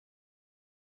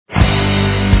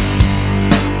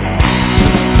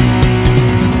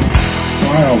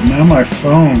now my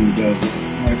phone does it.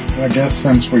 I guess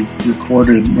since we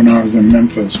recorded when I was in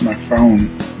Memphis, my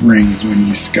phone rings when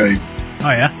you Skype.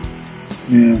 Oh, yeah?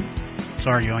 Yeah.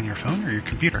 So are you on your phone or your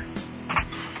computer?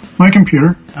 My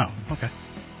computer. Oh, okay.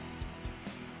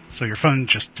 So your phone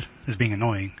just is being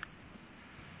annoying.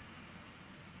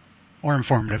 Or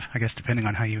informative, I guess, depending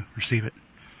on how you receive it.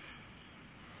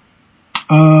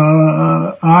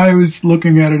 I was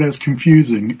looking at it as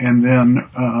confusing, and then,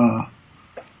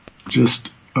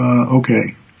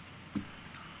 okay.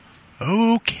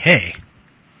 Okay.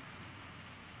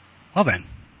 Well then,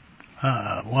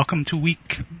 welcome to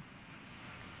week,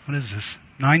 what is this,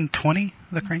 920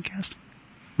 of the Crankcast?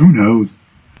 Who knows?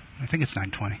 I think it's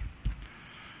 920.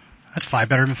 That's 5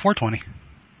 better than 420.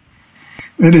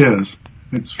 It is.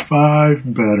 It's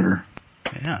 5 better.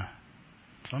 Yeah,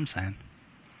 that's what I'm saying.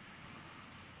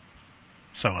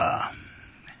 So,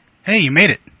 hey, you made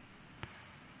it.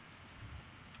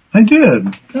 I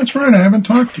did. That's right, I haven't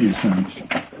talked to you since.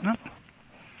 No.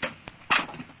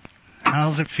 How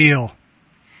does it feel?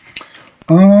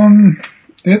 I won't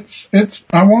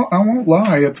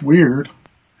lie, it's weird.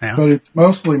 Yeah. But it's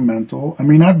mostly mental. I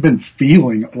mean, I've been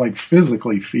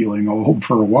physically feeling old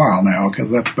for a while now,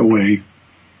 because that's the way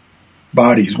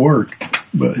bodies work.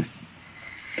 But,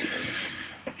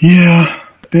 yeah,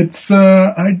 it's,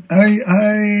 I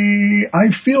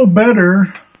feel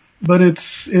better, but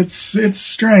it's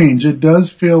strange. It does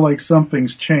feel like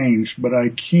something's changed, but I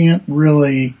can't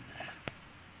really,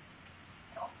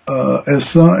 as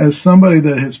somebody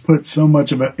that has put so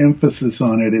much of an emphasis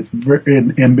on it,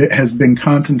 and has been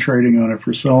concentrating on it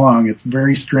for so long, it's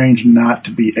very strange not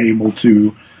to be able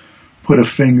to put a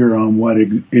finger on what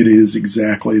it is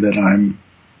exactly that I'm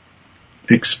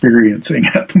experiencing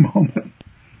at the moment.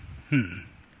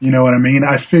 You know what I mean?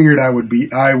 I figured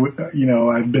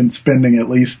I've been spending at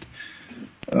least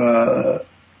an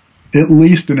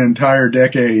entire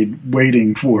decade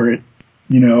waiting for it.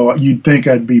 You know, you'd think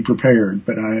I'd be prepared,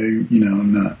 but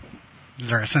I'm not. Is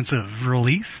there a sense of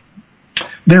relief?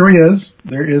 There is.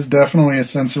 There is definitely a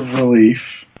sense of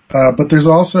relief. But there's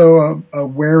also a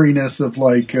wariness of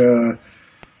like, you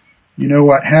know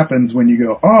what happens when you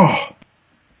go, oh,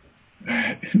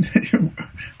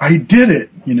 I did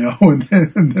it, and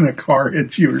then a car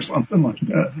hits you or something like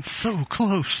that. So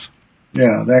close.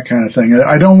 Yeah, that kind of thing.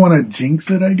 I don't want to jinx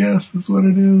it, I guess, is what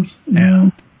it is. Yeah.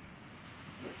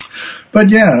 But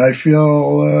yeah, I feel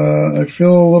a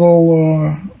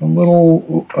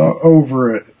little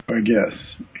over it, I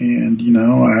guess. And,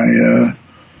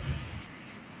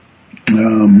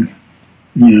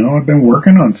 I've been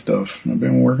working on stuff. I've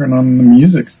been working on the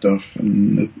music stuff,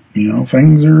 and,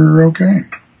 things are okay.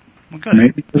 Well, good.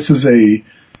 Maybe this is a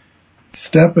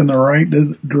step in the right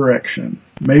direction.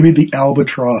 Maybe the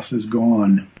albatross is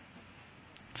gone.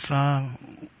 It's one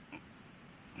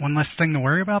less thing to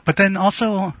worry about. But then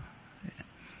also,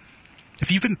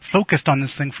 if you've been focused on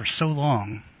this thing for so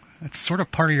long, it's sort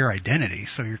of part of your identity.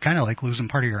 So you're kind of like losing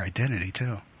part of your identity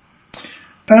too.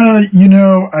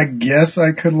 I guess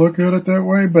I could look at it that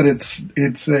way, but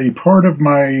it's a part of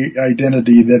my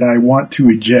identity that I want to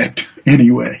eject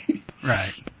anyway.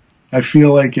 Right. I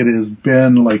feel like it has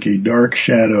been like a dark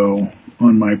shadow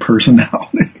on my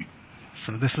personality.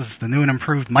 So this is the new and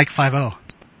improved Mike 5.0.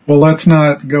 Well, let's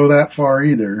not go that far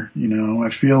either. I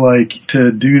feel like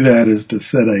to do that is to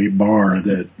set a bar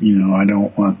that, I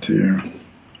don't want to.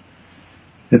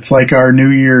 It's like our New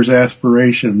Year's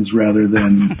aspirations rather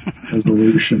than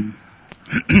resolutions.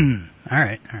 All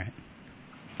right.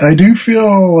 I do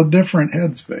feel a different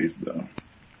headspace, though.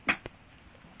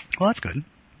 Well, that's good.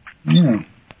 Yeah.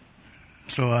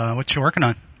 So, what you working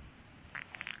on?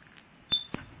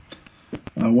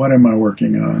 What am I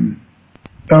working on?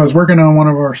 I was working on one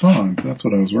of our songs. That's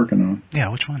what I was working on. Yeah,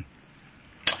 which one?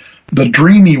 The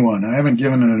dreamy one. I haven't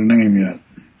given it a name yet.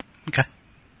 Okay.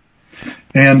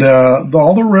 And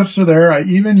all the riffs are there. I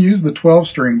even use the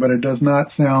 12-string, but it does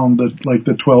not sound like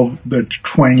the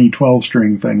twangy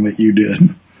 12-string thing that you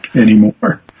did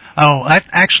anymore. Oh, that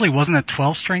actually wasn't a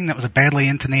 12-string. That was a badly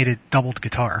intonated doubled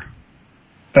guitar.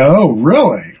 Oh,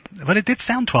 really? But it did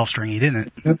sound 12-stringy, didn't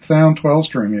it? It sound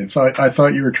 12-string. I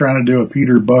thought you were trying to do a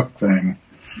Peter Buck thing.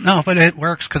 No, but it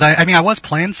works, because I was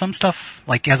playing some stuff,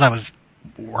 like as I was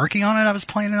working on it, I was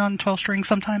playing it on 12-string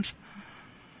sometimes.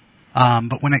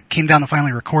 But when it came down to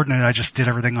finally recording it, I just did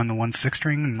everything on the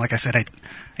 1/6-string, and like I said, I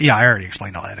already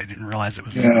explained all that. I didn't realize it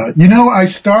was... Yeah, I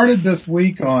started this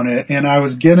week on it, and I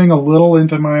was getting a little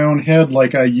into my own head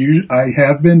like I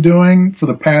have been doing for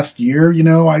the past year.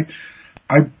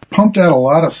 I pumped out a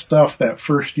lot of stuff that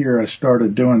first year I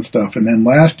started doing stuff, and then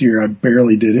last year I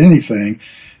barely did anything,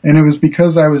 and it was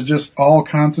because I was just all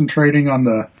concentrating on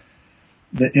the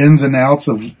the ins and outs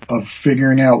of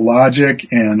figuring out Logic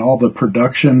and all the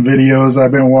production videos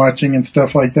I've been watching and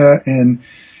stuff like that. And,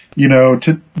 you know,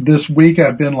 this week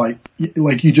I've been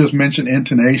like you just mentioned,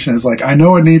 intonation is like, I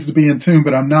know it needs to be in tune,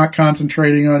 but I'm not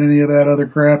concentrating on any of that other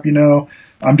crap, you know.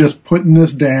 I'm just putting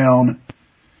this down,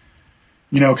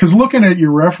 you know, cause looking at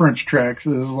your reference tracks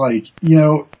is like, you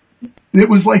know, it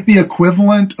was like the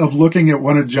equivalent of looking at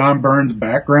one of John Byrne's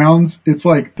backgrounds. It's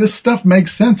like, this stuff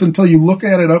makes sense until you look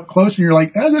at it up close and you're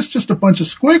like, that's just a bunch of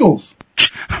squiggles.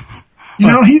 You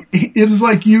know, it was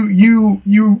like it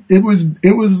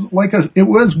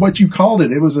was what you called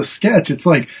it. It was a sketch. It's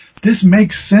like, this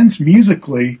makes sense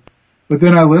musically. But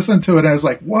then I listened to it and I was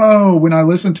like, whoa, when I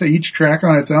listened to each track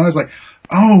on its own, I was like,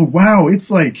 oh wow, it's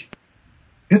like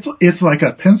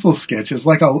a pencil sketch. It's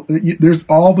like there's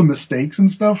all the mistakes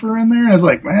and stuff are in there. And I was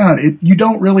like, man, you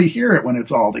don't really hear it when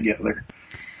it's all together.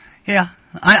 Yeah.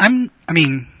 I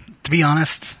mean, to be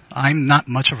honest, I'm not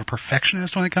much of a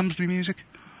perfectionist when it comes to music.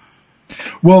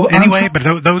 Well, anyway, but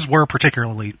those were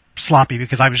particularly sloppy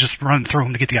because I was just running through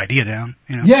them to get the idea down,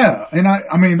 you know? Yeah. And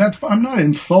I mean, I'm not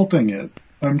insulting it.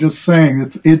 I'm just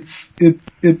saying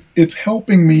it's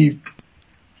helping me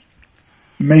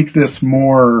make this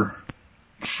more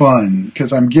fun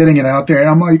because I'm getting it out there and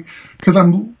I'm like, because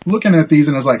I'm looking at these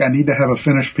and it's like, I need to have a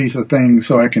finished piece of thing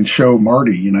so I can show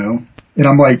Marty, you know, and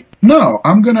I'm like, no,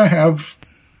 I'll do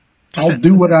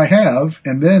what I have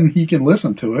and then he can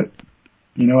listen to it.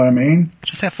 You know what I mean?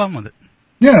 Just have fun with it.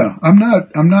 Yeah, I'm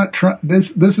not trying,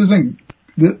 this isn't,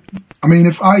 I mean,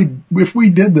 if we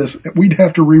did this, we'd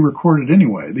have to re-record it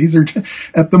anyway. These are,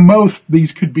 at the most,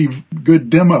 these could be good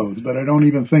demos, but I don't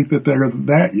even think that they're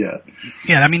that yet.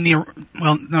 Yeah, I mean, they're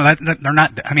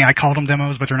not, I mean, I called them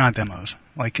demos, but they're not demos.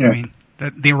 Like, yeah. I mean,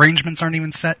 the arrangements aren't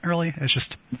even set really. It's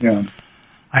just, yeah.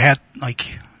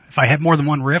 If I had more than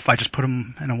one riff, I just put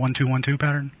them in a 1-2-1-2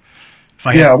 pattern.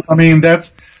 I mean,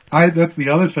 that's the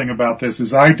other thing about this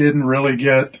is I didn't really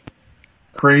get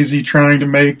crazy trying to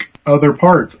make other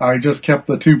parts. I just kept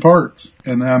the 2 parts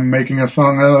and I'm making a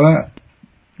song out of that.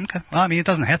 Okay. Well, I mean, it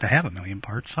doesn't have to have a million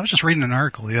parts. I was just reading an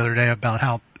article the other day about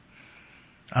how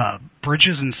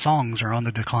bridges and songs are on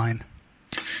the decline.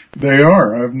 They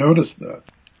are. I've noticed that.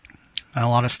 And a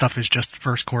lot of stuff is just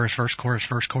first chorus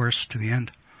to the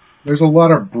end. There's a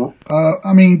lot of,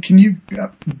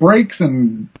 breaks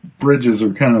and bridges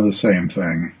are kind of the same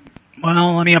thing.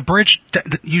 Well, I mean, a bridge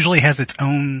usually has its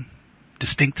own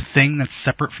distinct thing that's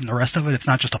separate from the rest of it. It's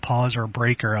not just a pause or a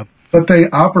break or a... But they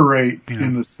operate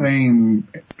in the same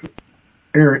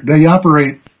area. They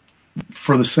operate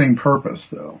for the same purpose,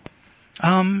 though.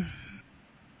 I'm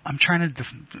trying to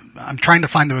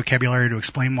find the vocabulary to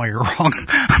explain why you're wrong.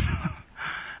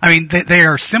 I mean, they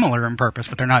are similar in purpose,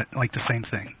 but they're not like the same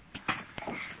thing.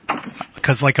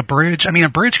 Because like a bridge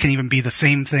can even be the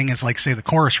same thing as like, say, the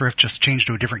chorus riff just changed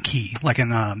to a different key. Like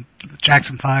in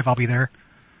Jackson 5, I'll Be There.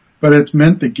 But it's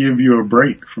meant to give you a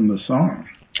break from the song.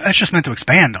 It's just meant to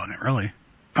expand on it, really.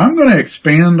 I'm going to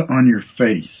expand on your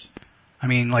face. I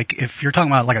mean, like, if you're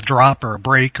talking about like a drop or a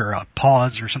break or a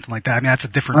pause or something like that, I mean, that's a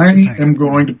different thing. I am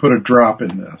going to put a drop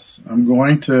in this.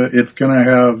 It's going to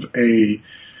have a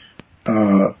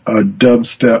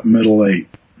dubstep middle 8.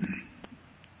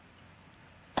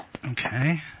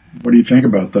 Okay. What do you think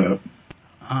about that?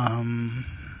 I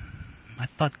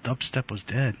thought dubstep was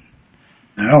dead.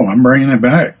 No, I'm bringing it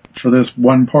back for this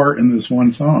one part in this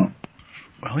one song.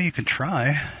 Well, you can try.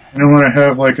 I don't want to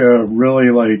have like a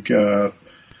really like, what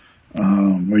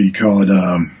do you call it?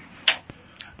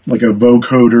 Like a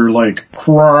vocoder, like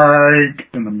crank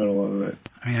in the middle of it.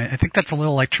 I mean, I think that's a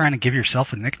little like trying to give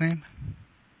yourself a nickname.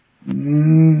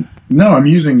 No, I'm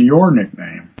using your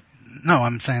nickname. No,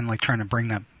 I'm saying like trying to bring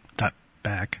that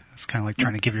back. It's kind of like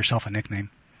trying to give yourself a nickname.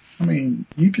 I mean,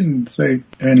 you can say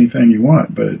anything you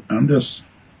want, but I'm just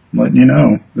letting you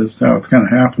know this is how it's going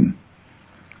to happen.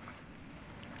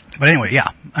 But anyway,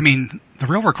 yeah. I mean, the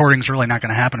real recording's really not going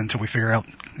to happen until we figure out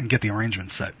and get the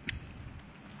arrangements set.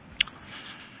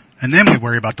 And then we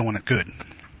worry about doing it good.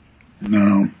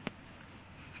 No.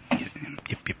 Yep.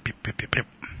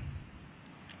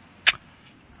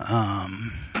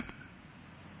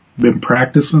 Been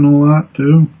practicing a lot,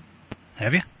 too.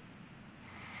 Have you?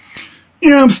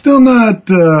 Yeah, I'm still not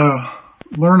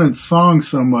learning songs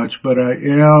so much, but I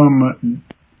am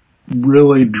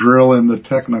really drilling the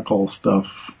technical stuff.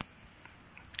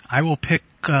 I will pick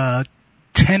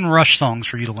 10 Rush songs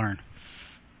for you to learn.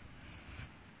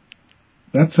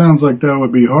 That sounds like that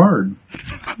would be hard.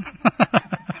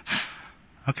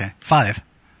 Okay, 5.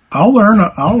 I'll learn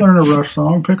a Rush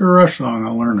song. Pick a Rush song.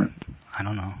 I'll learn it. I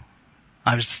don't know.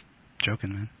 I was just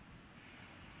joking, man.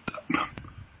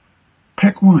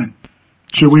 Pick one.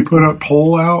 Should we put a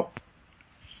poll out?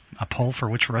 A poll for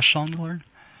which Rush song to learn?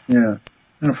 Yeah.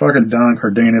 And fucking Don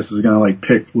Cardenas is gonna like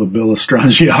pick La Villa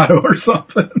Strangiato or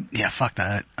something. Yeah, fuck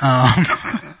that.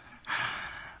 I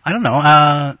don't know.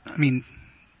 I mean,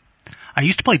 I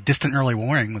used to play Distant Early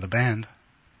Warning with a band.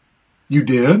 You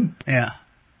did? Yeah.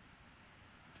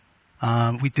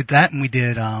 We did that, and we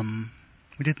did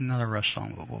another Rush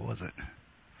song. What was it?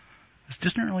 It was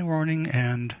Distant Early Warning,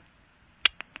 and...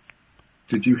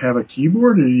 Did you have a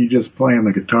keyboard, or were you just playing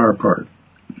the guitar part?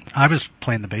 I was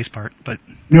playing the bass part, but...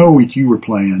 No, you were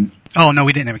playing. Oh, no,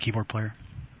 we didn't have a keyboard player.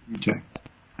 Okay.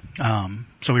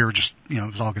 So we were just, it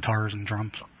was all guitars and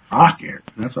drums. Rock it.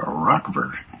 That's a rock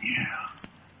version. Yeah.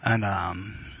 And,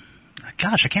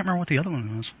 gosh, I can't remember what the other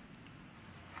one was.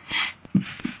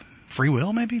 Free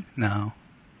Will, maybe? No.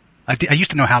 I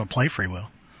used to know how to play Free Will.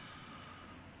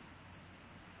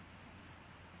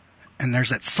 And there's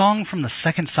that song from the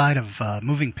second side of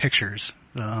Moving Pictures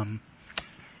that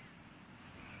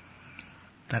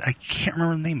I can't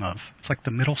remember the name of. It's like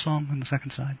the middle song on the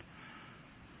second side.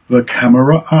 The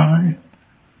Camera Eye?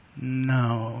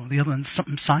 No. The other one's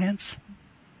something Science?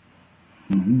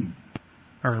 Mm-hmm.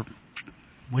 Or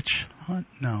Witch Hunt?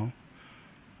 No.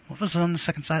 What was it on the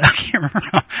second side? I can't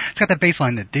remember. It's got that bass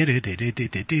line that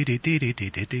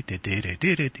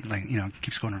like,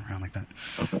 keeps going around like that.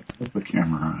 Okay, that's the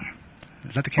Camera Eye.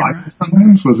 Is that the Camera Eye?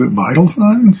 Signs? Was it Vital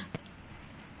Signs?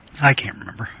 I can't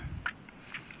remember.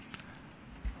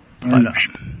 But,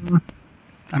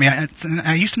 I mean,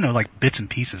 I used to know like bits and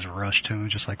pieces of Rush too,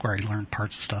 just like where I learned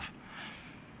parts of stuff.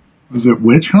 Was it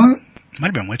Witch Hunt? Might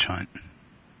have been Witch Hunt. I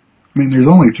mean, there's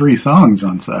only 3 songs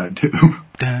on side 2.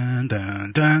 Dun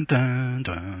dun dun dun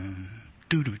dun.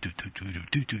 Do do do do do do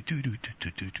do do do do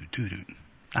do do.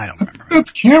 I don't remember.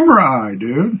 That's Camera Eye,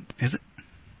 dude. Is it?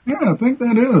 Yeah, I think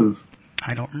that is.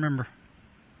 I don't remember.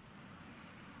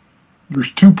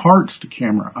 There's 2 parts to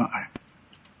Camera Eye.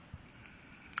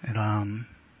 And,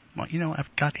 well,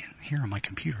 I've got it here on my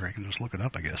computer. I can just look it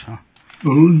up, I guess, huh?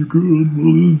 Oh, you could.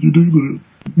 Well, you do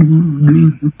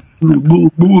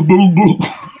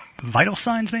that. Vital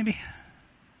Signs, maybe?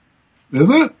 Is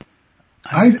it?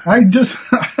 I just,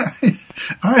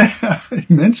 I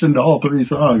mentioned all 3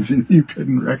 songs and you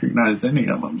couldn't recognize any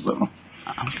of them, so.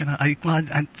 I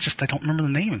don't remember the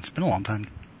name. It's been a long time.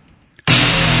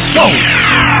 Whoa!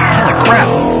 Holy crap!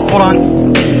 Hold on.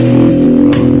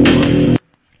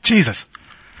 Jesus.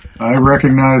 I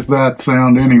recognize that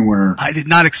sound anywhere. I did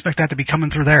not expect that to be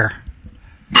coming through there.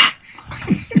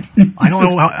 I don't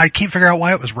know. I can't figure out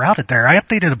why it was routed there. I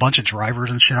updated a bunch of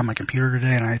drivers and shit on my computer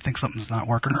today, and I think something's not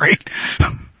working right.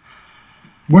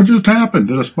 What just happened?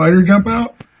 Did a spider jump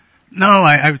out? No,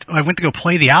 I went to go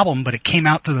play the album, but it came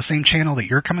out to the same channel that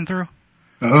you're coming through.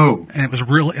 Oh. And it was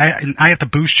really... I have to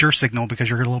boost your signal because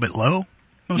you're a little bit low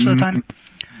most of the time.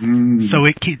 Mm. So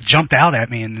it jumped out at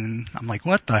me, and I'm like,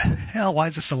 what the hell? Why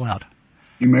is this so loud?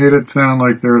 You made it sound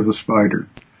like there was a spider.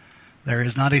 There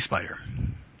is not a spider.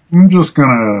 I'm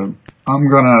gonna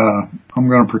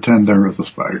pretend there was a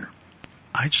spider.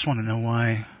 I just want to know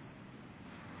why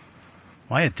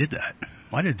it did that.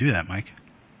 Why did it do that, Mike?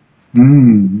 I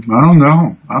don't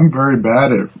know. I'm very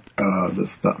bad at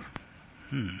this stuff.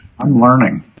 I'm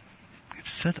learning.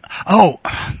 It's because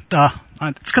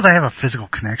I have a physical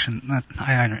connection.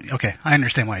 Okay, I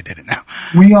understand why I did it now.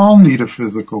 We all need a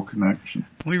physical connection.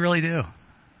 We really do.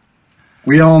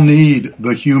 We all need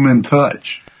the human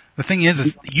touch. The thing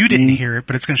is you didn't hear it,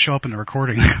 but it's going to show up in the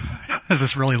recording as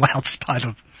this really loud spot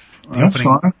of the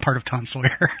opening part of Tom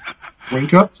Sawyer.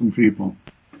 Wake up some people.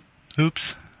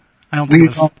 Oops. I don't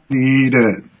think need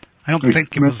it. I don't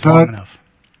think it was long enough.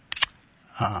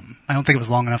 I don't think it was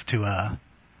long enough to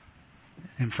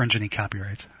infringe any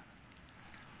copyrights.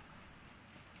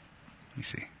 Let me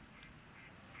see.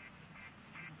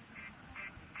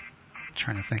 I'm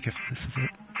trying to think if this is it.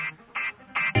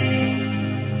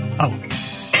 Oh,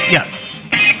 yeah.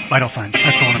 Vital Signs.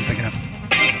 That's the one I'm thinking of.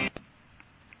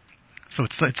 So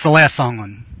it's the last song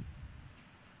on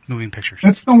Moving Pictures.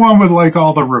 It's the one with like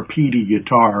all the repeaty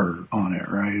guitar on it,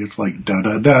 right? It's like da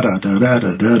da da da da da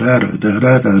da da da da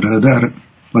da da da da,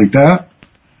 like that.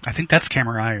 I think that's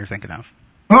Camera Eye you're thinking of.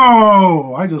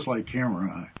 Oh, I just like Camera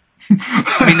Eye.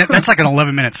 I mean, that's like an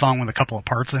 11-minute song with a couple of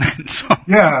parts in it. So.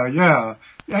 Yeah.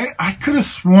 I could have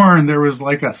sworn there was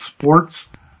like a sports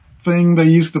thing they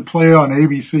used to play on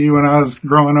ABC when I was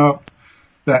growing up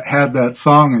that had that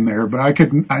song in there, but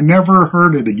I never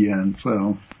heard it again,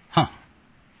 so. Huh.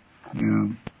 Yeah.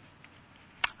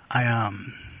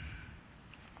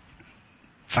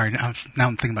 Sorry, now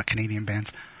I'm thinking about Canadian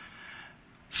bands.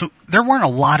 So there weren't a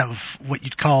lot of what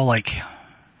you'd call like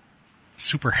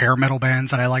super hair metal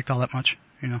bands that I liked all that much,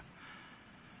 you know?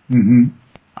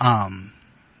 Mm-hmm.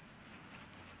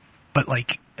 But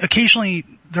like occasionally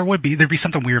there'd be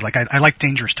something weird. Like I like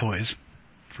Dangerous Toys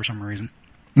for some reason.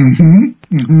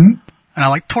 Mm-hmm. Mm-hmm. And I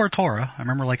like Tora Tora. I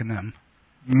remember liking them.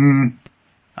 Mm.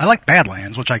 I like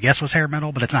Badlands, which I guess was hair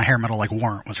metal, but it's not hair metal like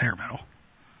Warrant was hair metal.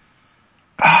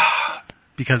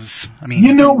 Because, I mean,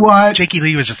 you know what? Jakey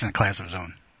Lee was just in a class of his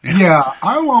own. You know? Yeah,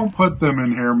 I won't put them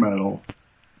in hair metal.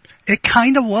 It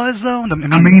kind of was, though. It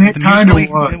kind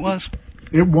of was.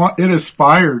 It was. It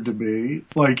aspired to be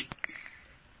like,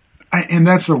 and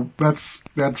that's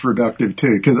reductive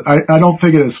too, because I don't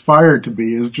think it aspired to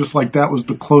be. It's just like that was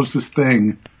the closest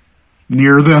thing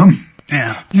near them.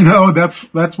 Yeah. You know,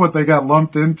 that's what they got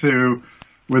lumped into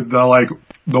with the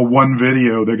one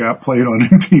video that got played on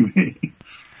MTV.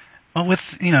 Well,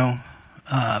 with,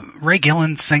 Ray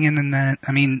Gillen singing in that,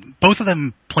 I mean, both of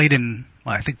them played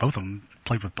I think both of them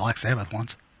played with Black Sabbath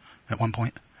once, at one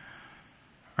point.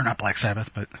 Or not Black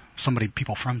Sabbath, but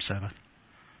people from Sabbath.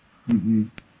 Mm-hmm.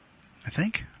 I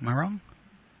think. Am I wrong?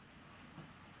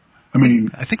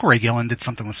 I think Ray Gillen did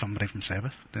something with somebody from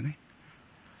Sabbath, didn't he?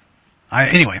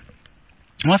 Anyway.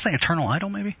 I want to say Eternal Idol,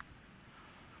 maybe?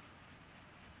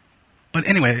 But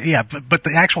anyway, yeah, but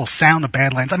the actual sound of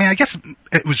Badlands, I mean, I guess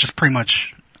it was just pretty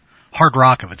much hard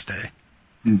rock of its day.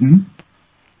 Mm-hmm.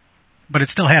 But it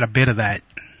still had a bit of that.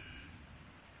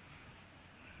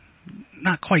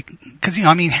 Not quite, because,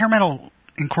 hair metal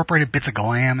incorporated bits of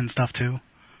glam and stuff too.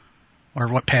 Or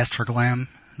what passed for glam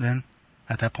then,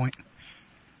 at that point.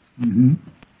 Mm-hmm.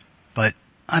 But,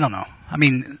 I don't know. I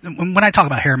mean, when I talk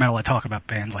about hair metal, I talk about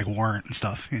bands like Warrant and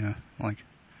stuff, like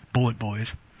Bullet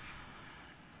Boys.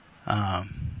 I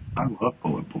love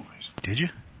Bullet Boys. Did you?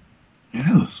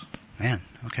 Yes. Man,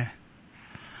 okay.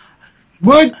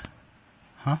 What?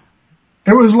 Huh?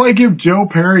 It was like if Joe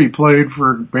Perry played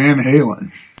for Van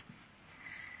Halen.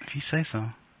 If you say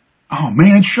so. Oh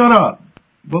man, shut up.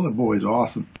 Bullet Boy's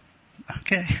awesome.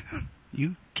 Okay.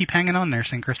 You keep hanging on there,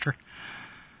 St. Christopher.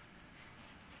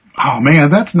 Oh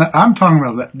man, I'm talking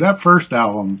about that first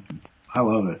album. I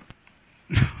love it.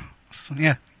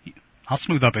 Yeah. I'll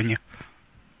smooth up in you.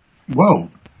 Whoa.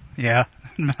 Yeah.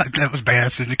 That was bad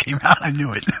as soon as it came out. I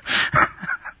knew it.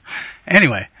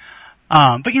 Anyway.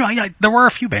 But there were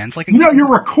a few bands like, you're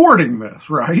recording this,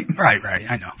 right? Right.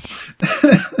 I know.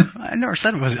 I never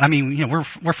said it was,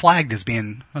 we're flagged as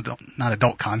being not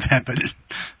adult content, but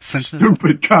sensitive.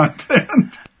 Stupid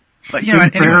content. But,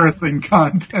 embarrassing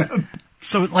content.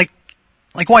 So, like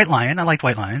White Lion, I liked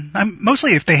White Lion.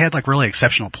 Mostly if they had, really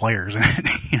exceptional players in it,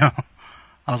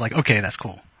 I was like, okay, that's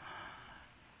cool.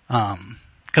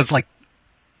 Cause,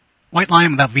 White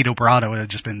Lion without Vito Bratta would have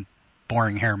just been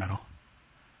boring hair metal.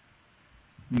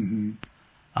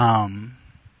 Mm-hmm.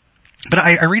 But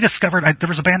I rediscovered, there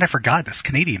was a band I forgot, this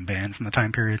Canadian band from the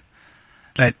time period,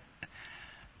 that,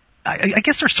 I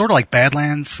guess they're sort of like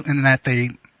Badlands in that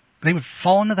they would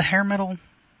fall into the hair metal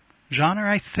genre,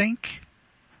 I think.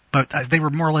 But they were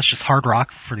more or less just hard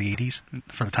rock for the 80s,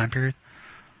 for the time period.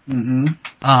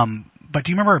 Mm-hmm. But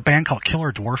do you remember a band called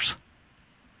Killer Dwarfs?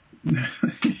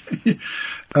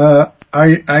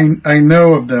 I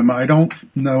know of them. I don't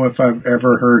know if I've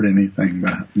ever heard anything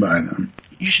by them.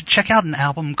 You should check out an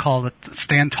album called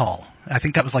Stand Tall. I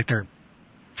think that was their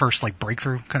first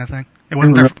breakthrough kind of thing. It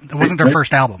wasn't their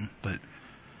first album, but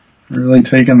really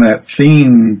taking that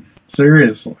theme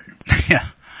seriously. Yeah.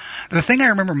 The thing I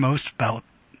remember most about,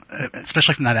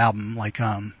 especially from that album,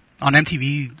 on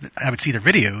MTV, I would see their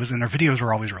videos, and their videos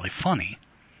were always really funny.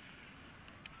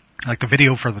 Like the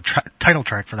video for the title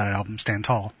track for that album, Stand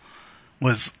Tall,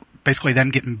 was basically them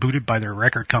getting booted by their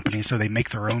record company, so they make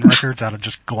their own records out of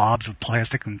just globs of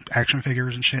plastic and action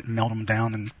figures and shit, and melt them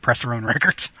down and press their own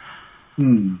records.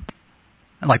 Hmm.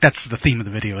 And that's the theme of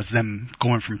the video, is them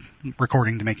going from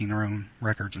recording to making their own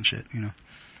records and shit, And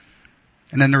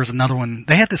then there was another one.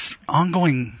 They had this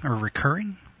ongoing, or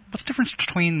recurring? What's the difference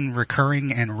between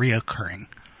recurring and reoccurring?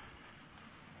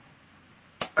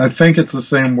 I think it's the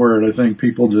same word. I think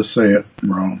people just say it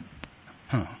wrong.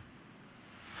 Huh.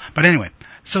 But anyway,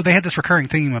 so they had this recurring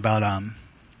theme about,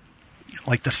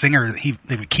 the singer,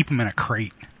 they would keep him in a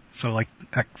crate. So,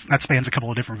 that spans a couple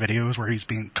of different videos where he's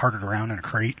being carted around in a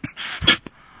crate.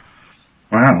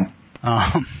 Wow.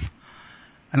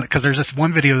 And because there's this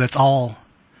one video that's all,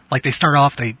 they start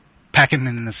off, they pack him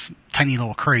in this tiny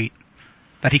little crate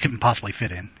that he couldn't possibly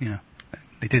fit in,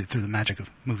 They did it through the magic of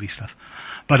movie stuff.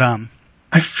 But,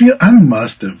 I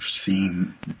must have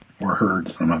seen or heard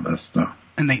some of this stuff.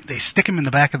 And they stick him in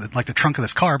the back of the trunk of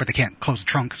this car, but they can't close the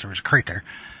trunk because there's a crate there.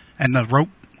 And the rope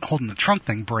holding the trunk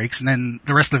thing breaks, and then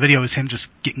the rest of the video is him just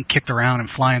getting kicked around and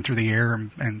flying through the air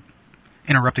and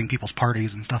interrupting people's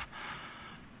parties and stuff.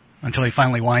 until he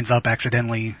finally winds up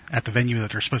accidentally at the venue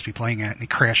that they're supposed to be playing at, and he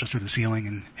crashes through the ceiling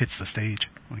and hits the stage.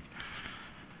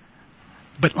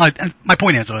 But my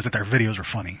point is, though, is that their videos were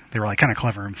funny. They were like kind of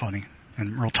clever and funny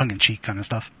and real tongue-in-cheek kind of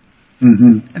stuff.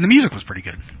 Mm-hmm. And the music was pretty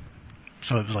good.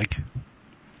 So it was like,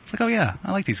 oh yeah,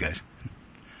 I like these guys.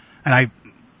 And I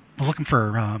was looking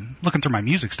through my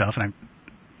music stuff, and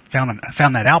I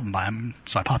found that album by him.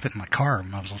 So I popped it in my car,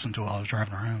 and I was listening to it while I was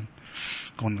driving around,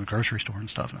 going to the grocery store and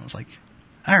stuff. And I was like,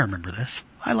 I remember this.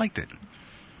 I liked it.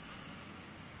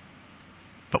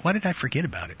 But why did I forget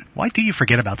about it? Why do you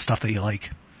forget about stuff that you like?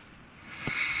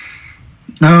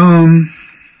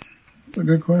 That's a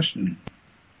good question.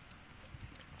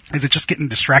 Is it just getting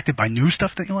distracted by new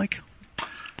stuff that you like?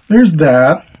 There's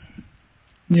that.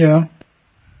 Yeah.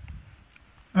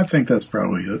 I think that's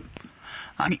probably it.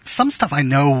 I mean, some stuff I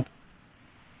know,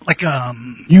 like,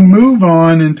 you move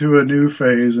on into a new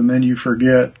phase and then you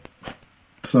forget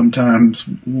sometimes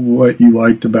what you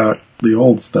liked about the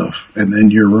old stuff, and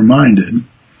then you're reminded.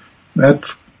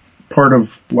 That's part of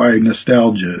why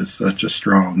nostalgia is such a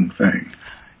strong thing.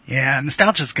 Yeah,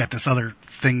 nostalgia's got this other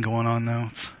thing going on, though.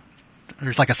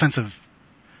 There's like a sense of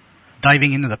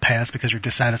diving into the past because you're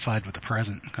dissatisfied with the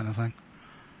present kind of thing.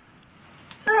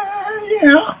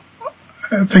 Yeah.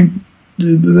 I think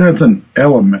that's an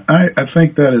element. I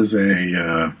think that is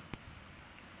a...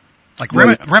 like,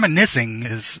 reminiscing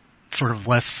is sort of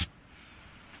less,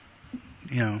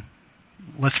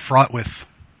 less fraught with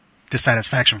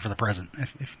dissatisfaction for the present.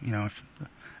 And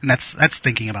that's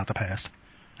thinking about the past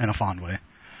in a fond way,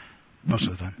 most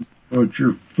of the time. But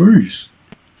your face.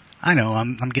 I know,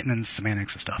 I'm getting into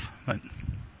semantics and stuff, but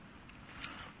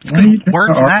it's good.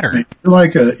 Words matter.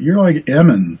 You're like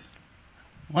Emmons.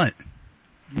 What?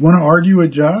 You want to argue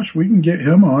with Josh? We can get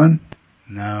him on.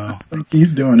 No. I don't think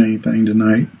he's doing anything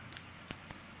tonight.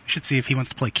 You should see if he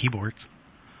wants to play keyboards.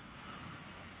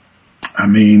 I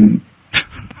mean...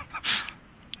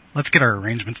 Let's get our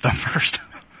arrangements done first.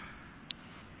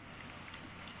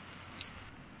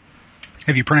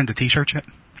 Have you printed the t-shirts yet?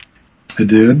 I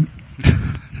did.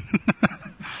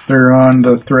 They're on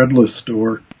the Threadless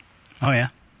store. Oh, yeah?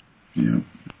 Yeah.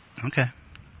 Okay.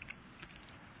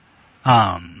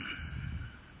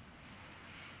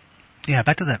 Yeah,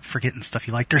 back to that forgetting stuff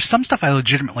you like. There's some stuff I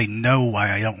legitimately know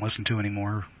why I don't listen to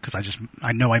anymore, because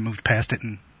I know I moved past it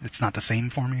and it's not the same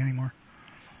for me anymore.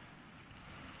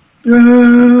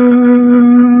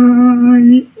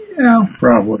 Yeah,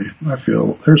 probably. I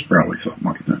feel there's probably something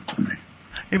like that for me.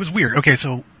 It was weird. Okay,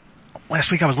 so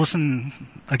last week I was listening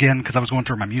again because I was going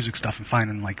through my music stuff and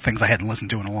finding like things I hadn't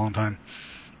listened to in a long time.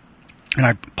 And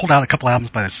I pulled out a couple albums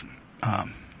by this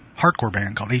hardcore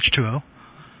band called H2O.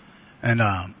 And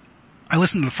I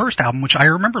listened to the first album, which I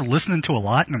remember listening to a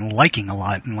lot and liking a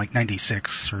lot in like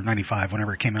 96 or 95,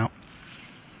 whenever it came out.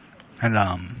 And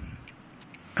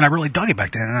I really dug it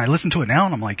back then. And I listened to it now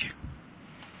and I'm like,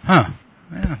 huh.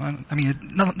 Yeah, I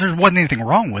mean, there wasn't anything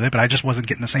wrong with it, but I just wasn't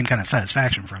getting the same kind of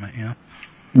satisfaction from it,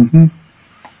 Mm-hmm.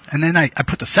 And then I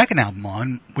put the second album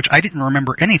on, which I didn't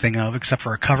remember anything of except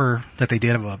for a cover that they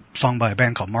did of a song by a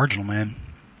band called Marginal Man.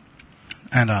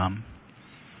 And I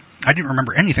didn't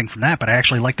remember anything from that, but I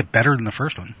actually liked it better than the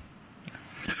first one.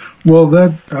 Well,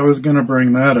 I was going to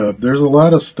bring that up. There's a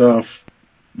lot of stuff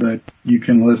that you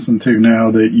can listen to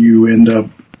now that you end up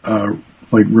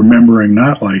like remembering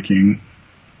not liking,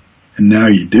 and now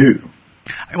you do.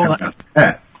 Well, how about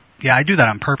that? Yeah, I do that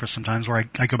on purpose sometimes, where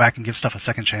I go back and give stuff a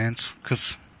second chance,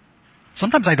 because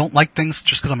sometimes I don't like things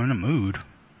just because I'm in a mood.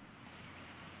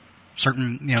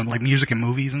 Certain, like music and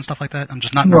movies and stuff like that. I'm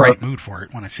just not in the right mood for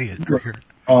it when I see it or hear it.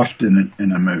 Often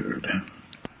in a mood.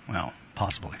 Well,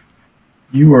 possibly.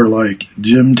 You are like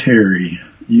Jim Terry.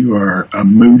 You are a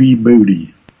moody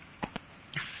booty.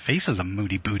 Your face is a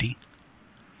moody booty.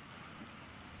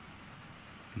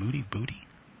 Moody booty?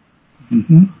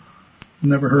 Mm-hmm.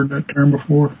 Never heard that term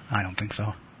before? I don't think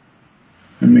so.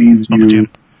 It means you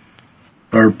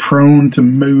are prone to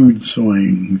mood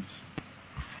swings.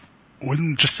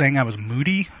 Wouldn't just saying I was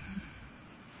moody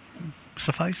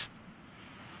suffice?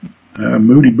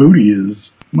 Moody booty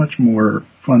is much more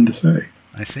fun to say.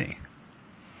 I see.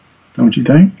 Don't you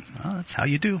think? Well, that's how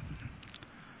you do.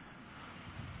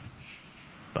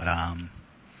 But,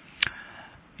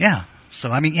 yeah. So,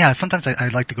 I mean, yeah, sometimes I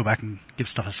like to go back and give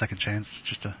stuff a second chance,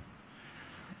 just to...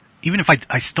 Even if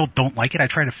I still don't like it, I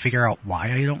try to figure out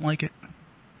why I don't like it.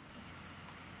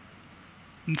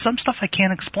 And some stuff I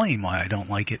can't explain why I don't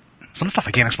like it. Some stuff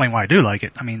I can't explain why I do like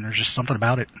it. I mean, there's just something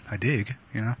about it I dig,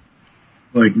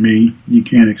 Like me, you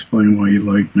can't explain why you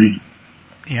like me.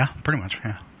 Yeah, pretty much,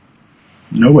 yeah.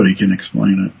 Nobody can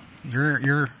explain it.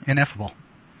 You're ineffable.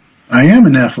 I am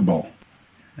ineffable.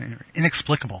 You're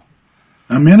inexplicable.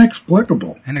 I'm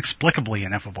inexplicable. Inexplicably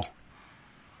ineffable.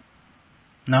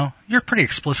 No, you're pretty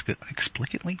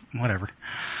explicitly? Whatever.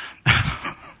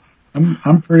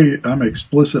 I'm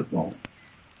explicit though.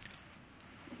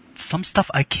 Some stuff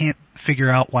I can't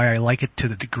figure out why I like it to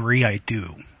the degree I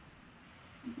do.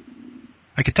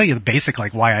 I could tell you the basic,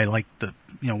 like, why I like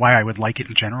why I would like it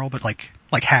in general, but like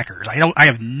Hackers. I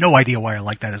have no idea why I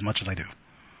like that as much as I do.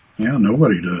 Yeah,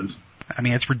 nobody does. I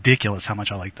mean, it's ridiculous how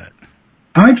much I like that.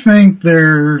 I think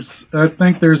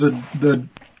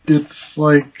it's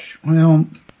like, well...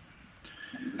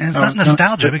 And it's not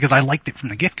nostalgia because I liked it from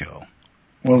the get-go.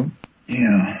 Well,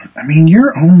 yeah. I mean,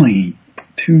 you're only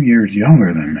 2 years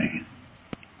younger than me.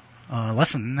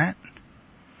 Less than that?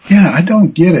 Yeah, I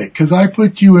don't get it, because I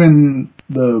put you in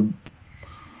the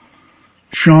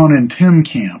Sean and Tim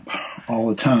camp all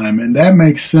the time, and that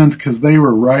makes sense because they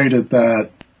were right at that,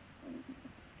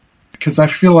 because I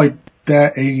feel like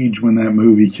that age when that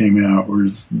movie came out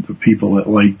was the people that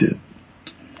liked it.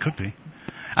 Could be.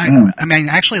 I mean,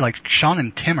 actually, like, Sean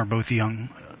and Tim are both young.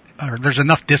 There's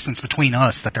enough distance between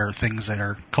us that there are things that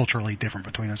are culturally different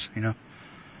between us, you know?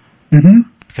 Mm-hmm.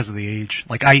 Because of the age.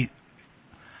 Like, oh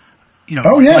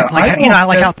yeah, I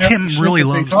like how Tim really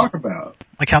loves. Talk about.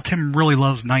 Like how Tim really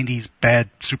loves '90s bad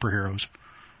superheroes.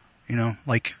 You know,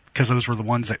 like because those were the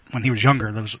ones that when he was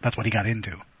younger, that's what he got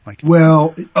into. Like,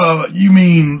 well, you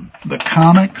mean the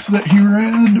comics that he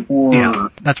read, or yeah,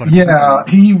 that's what.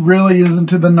 He really is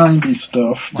into the '90s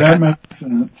stuff. Like that makes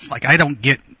sense. Like I don't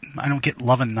get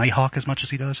loving Nighthawk as much as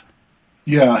he does.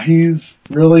 Yeah, he's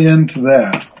really into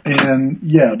that, and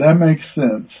yeah, that makes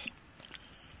sense.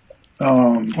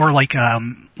 Or like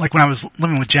when I was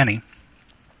living with Jenny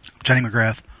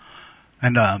McGrath,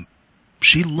 and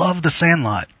she loved The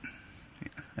Sandlot,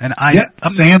 and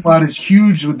Sandlot is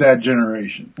huge with that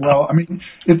generation. Well, I mean,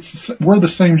 we're the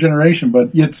same generation, but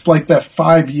it's like that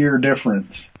 5-year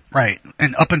difference. Right,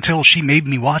 and up until she made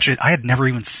me watch it, I had never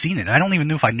even seen it. I don't even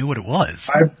know if I knew what it was.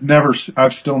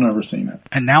 I've still never seen it.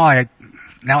 And now I,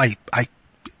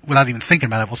 without even thinking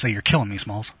about it, will say you're killing me,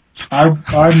 Smalls.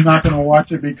 I'm not going to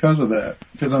watch it because of that,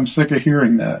 because I'm sick of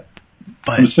hearing that.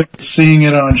 But I'm sick of seeing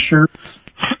it on shirts.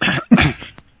 You're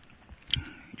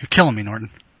killing me, Norton.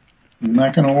 I'm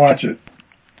not going to watch it.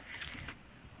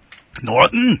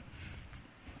 Norton!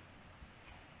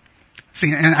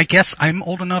 See, and I guess I'm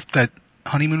old enough that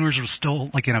Honeymooners was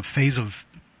still like in a phase of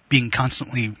being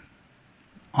constantly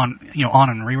on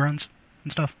and reruns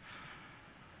and stuff.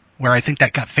 Where I think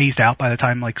that got phased out by the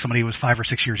time like somebody was 5 or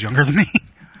 6 years younger than me.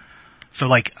 So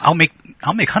like I'll make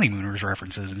Honeymooners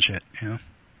references and shit, you know.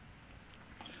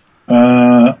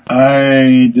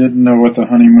 I didn't know what the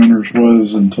Honeymooners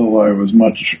was until I was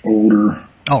much older.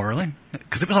 Oh, really?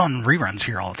 Because it was on reruns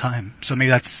here all the time. So maybe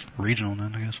that's regional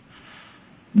then, I guess.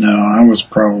 No, I was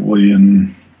probably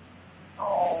in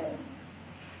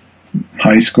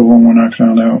high school when I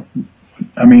found out.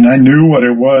 I mean, I knew what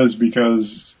it was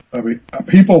because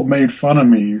people made fun of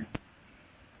me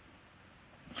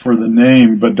for the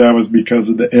name, but that was because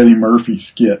of the Eddie Murphy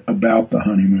skit about the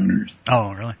Honeymooners.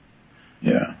 Oh, really?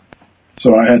 Yeah.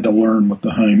 So I had to learn what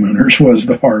the Honeymooners was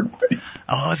the hard way.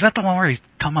 Oh, is that the one where he's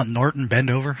talking about Norton bend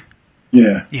over?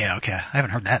 Yeah. Yeah, okay. I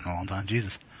haven't heard that in a long time.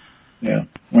 Jesus. Yeah.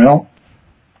 Well,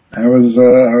 I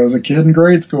was a kid in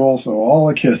grade school, so all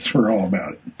the kids were all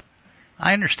about it.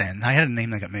 I understand. I had a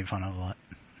name that got made fun of a lot.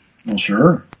 Well,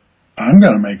 sure. I'm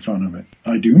gonna make fun of it.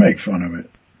 I do make fun of it.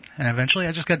 And eventually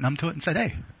I just got numb to it and said,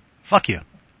 hey, fuck you.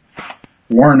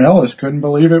 Warren Ellis couldn't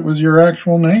believe it was your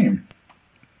actual name.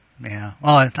 Yeah.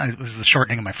 Well, it was the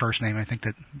shortening of my first name, I think,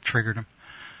 that triggered him.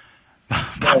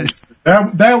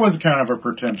 That was kind of a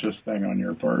pretentious thing on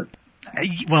your part.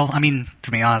 Well, I mean,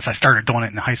 to be honest, I started doing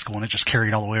it in high school and it just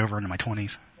carried all the way over into my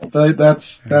 20s.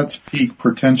 That's peak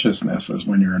pretentiousness is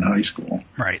when you're in high school.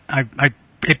 Right.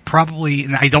 It probably,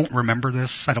 and I don't remember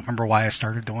this, I don't remember why I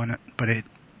started doing it, but it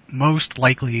most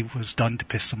likely was done to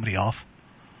piss somebody off.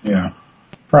 Yeah,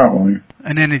 probably.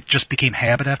 And then it just became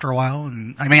habit after a while,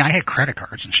 and I mean, I had credit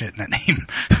cards and shit in that name,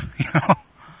 you know?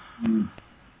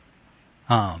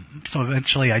 So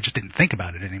eventually I just didn't think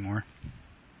about it anymore.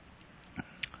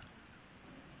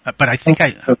 But I think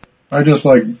I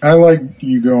like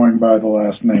you going by the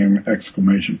last name !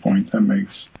 That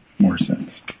makes more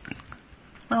sense.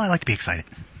 Well, I like to be excited.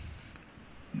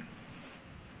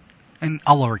 And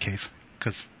all lowercase,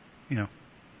 because, you know,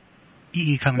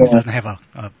 E.E. Cummings doesn't have a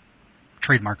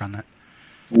trademark on that.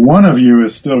 One of you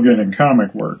is still getting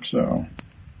comic work, so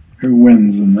who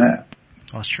wins in that?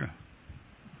 Well, that's true.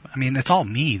 I mean, it's all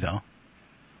me, though.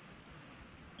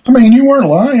 I mean, you weren't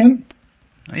lying.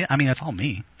 Yeah, I mean, it's all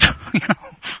me. You know?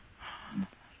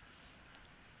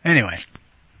 Anyway.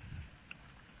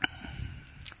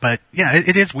 But yeah,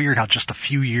 it is weird how just a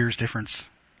few years difference,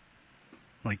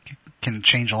 like, can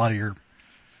change a lot of your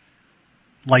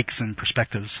likes and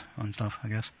perspectives on stuff, I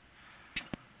guess.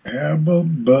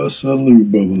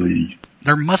 Abba-bus-a-loo-bubbly.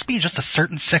 There must be just a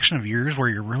certain section of years where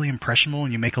you're really impressionable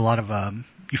and you make a lot of,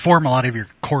 you form a lot of your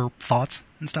core thoughts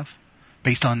and stuff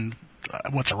based on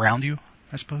what's around you,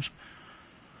 I suppose.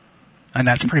 And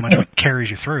that's pretty much what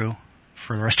carries you through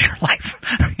for the rest of your life,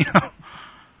 you know?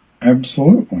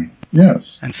 Absolutely.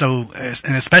 Yes. And so,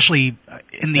 and especially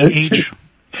in the age...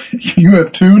 You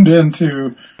have tuned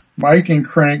into Mike and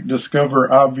Crank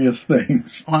Discover Obvious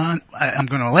Things. Well, I'm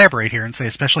going to elaborate here and say,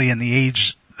 especially in the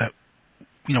age that,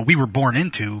 you know, we were born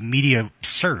into, media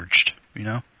surged, you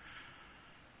know?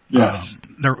 Yes.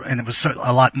 And it was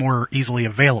a lot more easily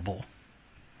available.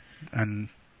 And,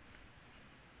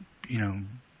 you know,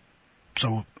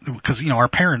 so, because, you know, our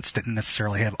parents didn't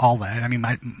necessarily have all that. I mean,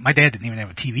 my dad didn't even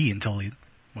have a TV until he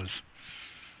was,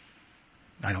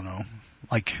 I don't know,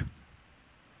 like,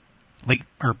 late,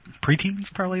 or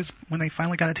preteens probably is when they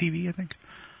finally got a TV, I think.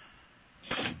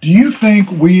 Do you think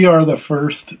we are the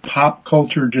first pop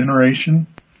culture generation?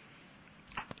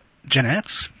 Gen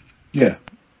X? Yeah.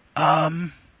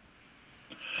 The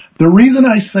reason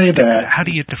I say that... How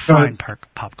do you define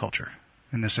pop culture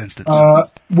in this instance?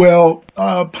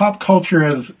 Pop culture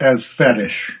as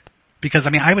fetish. Because, I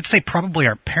mean, I would say probably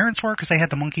our parents were because they had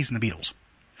the Monkees and the Beatles.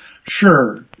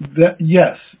 Sure.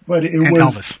 Yes. But it and was...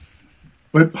 Elvis.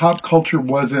 But pop culture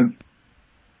wasn't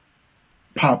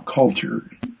pop culture.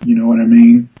 You know what I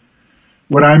mean?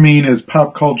 What I mean is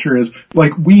pop culture is,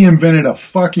 like, we invented a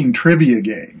fucking trivia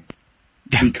game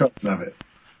because of it.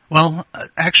 Well,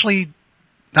 actually,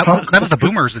 that was the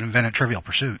boomers that invented Trivial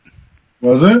Pursuit.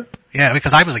 Was it? Yeah,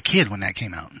 because I was a kid when that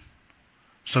came out.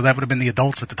 So that would have been the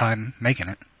adults at the time making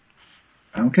it.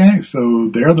 Okay, so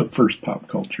they're the first pop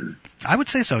culture. I would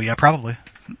say so, yeah, probably.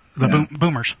 The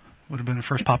boomers would have been the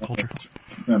first pop culture.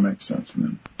 That makes sense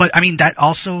then. But, I mean, that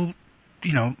also,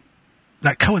 you know,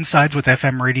 that coincides with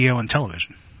FM radio and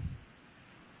television.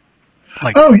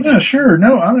 Like, oh, yeah, sure.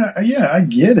 No, I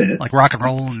get it. Like rock and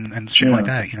roll and shit like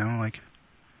that, you know, like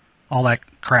all that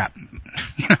crap,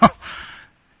 you know?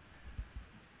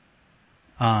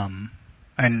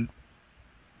 And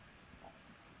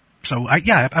so,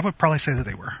 I would probably say that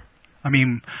they were. I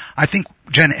mean, I think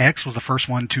Gen X was the first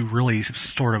one to really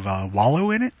sort of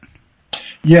wallow in it.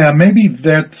 Yeah, maybe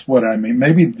that's what I mean.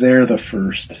 Maybe they're the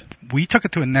first. We took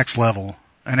it to a next level,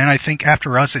 and then I think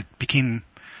after us it became...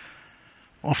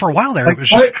 Well, for a while there, it was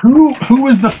just... Who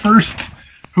was the first...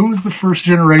 Who was the first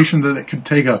generation that could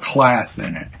take a class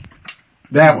in it?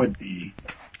 That would be...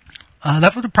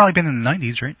 that would have probably been in the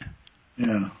 90s, right?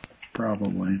 Yeah,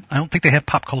 probably. I don't think they had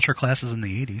pop culture classes in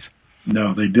the 80s.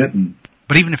 No, they didn't.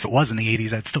 But even if it was in the 80s,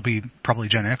 that'd still be probably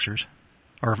Gen Xers.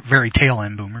 Or very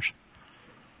tail-end boomers.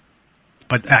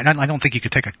 But I don't think you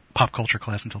could take a pop culture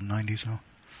class until the 90s, so...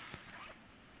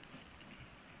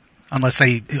 Unless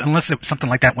something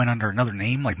like that went under another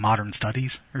name, like Modern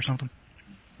Studies or something.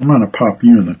 I'm gonna pop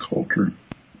you in the culture.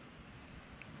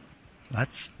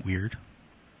 That's weird.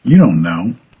 You don't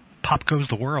know. Pop goes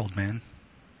the world, man.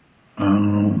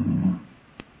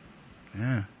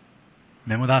 Yeah.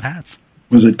 Men without hats.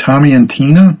 Was it Tommy and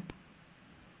Tina?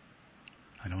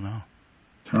 I don't know.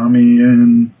 Tommy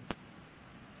and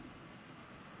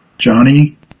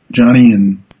Johnny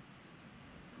and...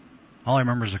 All I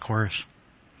remember is the chorus.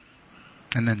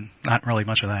 And then not really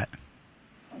much of that.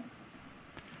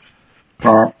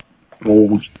 Pop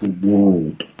goes the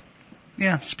world.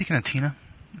 Yeah, speaking of Tina.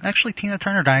 Actually, Tina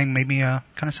Turner dying made me kind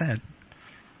of sad.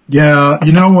 Yeah,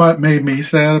 you know what made me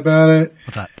sad about it?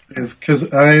 What's that? Is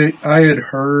because I had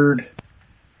heard...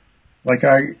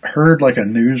 I heard a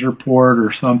news report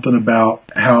or something about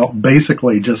how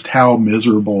miserable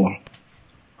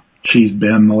she's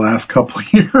been the last couple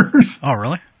of years. Oh,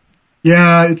 really?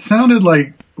 Yeah, it sounded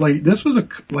like this was a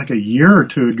year or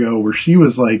two ago where she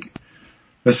was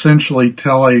essentially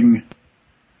telling,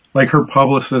 her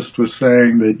publicist was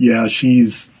saying that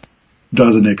she's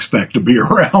doesn't expect to be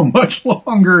around much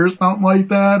longer or something like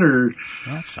that, or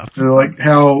that sucks.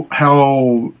 Or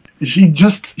how she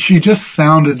just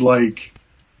sounded like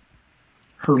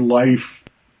her life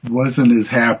wasn't as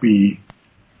happy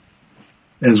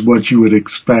as what you would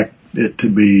expect it to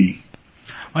be.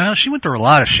 Well, she went through a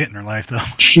lot of shit in her life, though.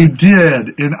 She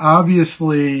did, and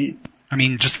obviously... I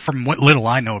mean, just from what little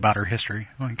I know about her history.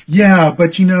 Yeah,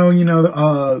 but they even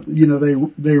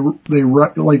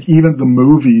the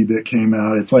movie that came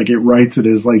out, it's it writes it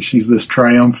as she's this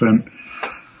triumphant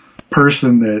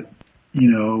person that,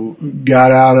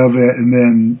 got out of it and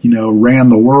then, ran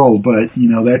the world, but,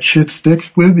 that shit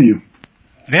sticks with you.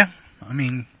 Yeah, I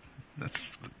mean,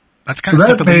 That's kind of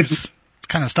stuff that leaves,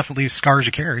 that leaves scars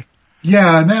you carry.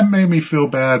 Yeah, and that made me feel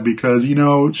bad because, I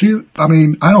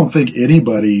don't think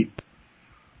anybody,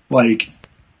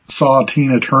 saw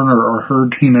Tina Turner or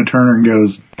heard Tina Turner and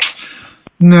goes,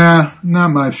 nah, not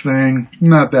my thing,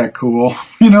 not that cool.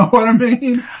 You know what I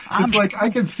mean? It's like, I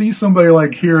could see somebody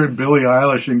hearing Billie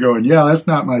Eilish and going, yeah, that's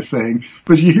not my thing.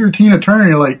 But you hear Tina Turner and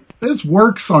you're like, this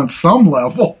works on some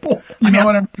level. You know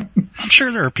what I mean? I'm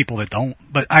sure there are people that don't,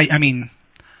 but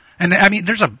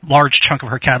there's a large chunk of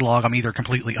her catalog I'm either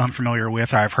completely unfamiliar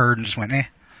with or I've heard and just went, eh.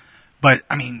 But,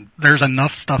 there's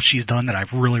enough stuff she's done that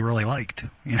I've really, really liked,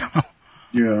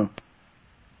 Yeah.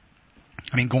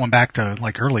 Going back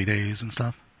to, early days and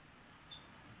stuff.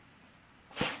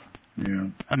 Yeah.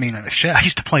 I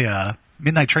used to play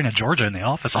Midnight Train to Georgia in the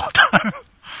office all the time.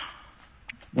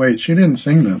 Wait, she didn't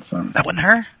sing that song. That wasn't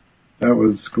her? That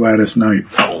was Gladys Knight.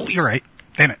 Oh, you're right.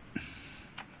 Damn it.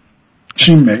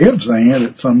 She may have sang it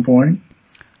at some point.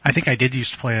 I think I did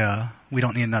used to play We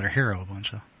Don't Need Another Hero a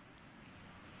bunch of.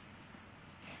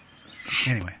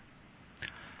 Anyway.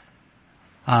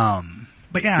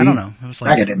 But yeah, I don't know. It was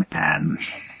raggedy man.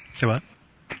 Say what?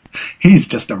 He's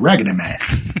just a raggedy man.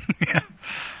 Yeah.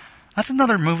 That's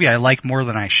another movie I like more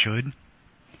than I should.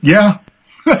 Yeah.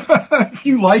 If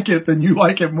you like it, then you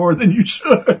like it more than you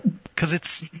should. Because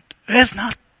it's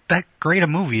not that great a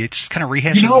movie. It just kind of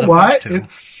rehashes. You know what?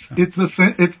 It's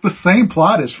the same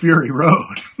plot as Fury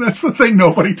Road. That's the thing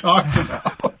nobody talks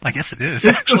about. I guess it is.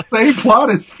 It's the same plot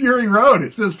as Fury Road.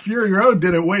 It's just Fury Road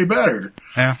did it way better.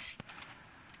 Yeah.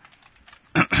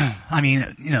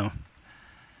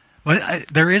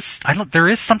 There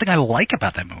is something I like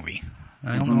about that movie.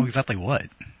 I don't know exactly what.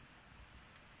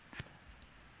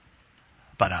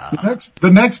 But the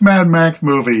next Mad Max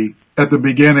movie, at the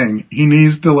beginning, he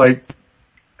needs to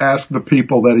ask the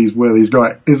people that he's with, he's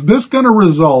going, is this going to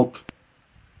result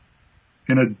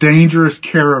in a dangerous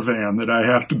caravan that I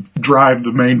have to drive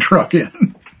the main truck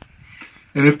in?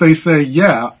 And if they say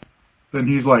yeah, then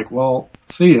he's like, well,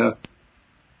 see ya.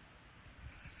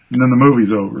 And then the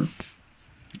movie's over.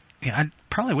 Yeah, I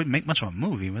probably wouldn't make much of a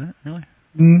movie, would it, really?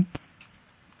 Mm.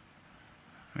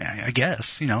 I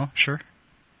guess, sure.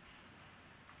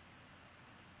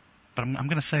 But I'm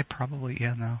going to say probably,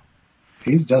 yeah, no.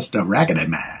 He's just a raggedy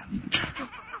man.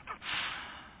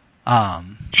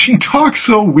 She talks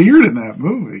so weird in that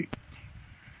movie.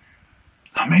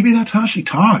 Maybe that's how she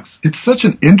talks. It's such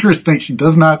an interesting, she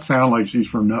does not sound like she's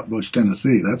from Nutbush,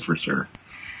 Tennessee, that's for sure.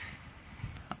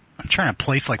 I'm trying to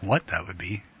place what that would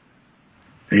be.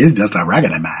 He's just a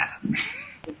raggedy man.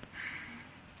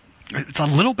 It's a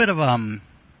little bit of,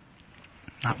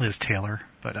 not Liz Taylor,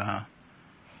 but,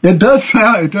 it does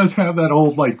have that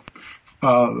old,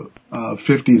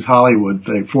 50s Hollywood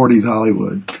thing, 40s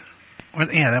Hollywood.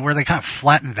 Where they kind of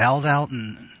flatten vowels out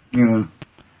and, yeah.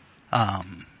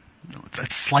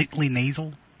 It's slightly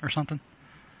nasal or something.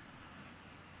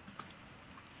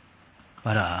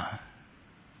 But,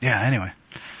 yeah, anyway.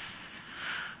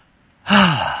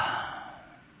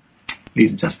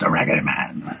 He's just a raggedy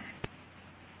man. I'm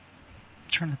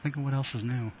trying to think of what else is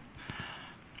new.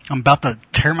 I'm about to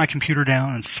tear my computer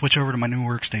down and switch over to my new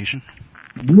workstation.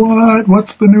 What?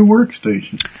 What's the new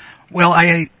workstation? Well,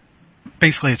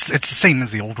 basically it's the same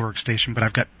as the old workstation, but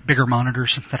I've got bigger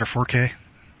monitors that are 4K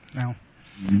now.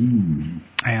 Mm.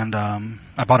 And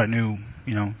I bought a new,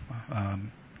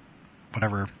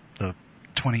 whatever, the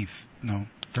 30,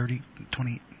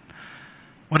 20,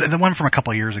 the one from a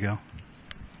couple of years ago.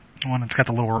 The one that's got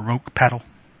the little remote paddle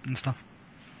and stuff.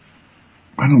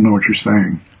 I don't know what you're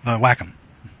saying. The Wacom.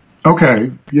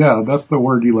 Okay, yeah, that's the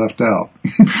word you left out.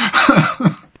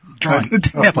 Drawing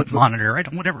tablet monitor,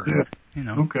 whatever,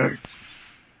 yeah. Okay.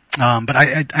 But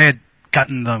I had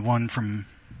gotten the one from.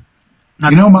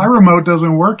 My remote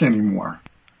doesn't work anymore.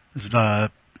 Is it,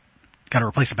 got to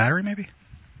replace the battery, maybe?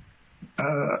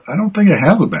 I don't think it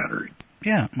has a battery.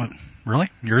 Yeah, really?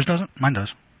 Yours doesn't? Mine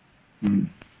does. Mm.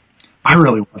 I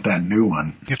really want that new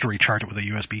one. You have to recharge it with a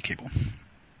USB cable.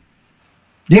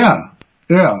 Yeah.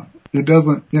 It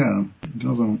doesn't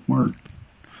work.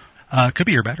 It could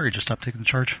be your battery just stopped taking the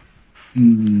charge.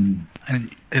 Mm.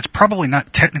 And it's probably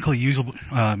not technically usable,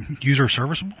 user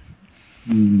serviceable.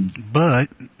 Mm. But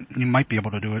you might be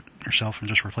able to do it yourself and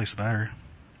just replace the battery.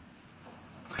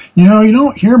 You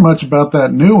don't hear much about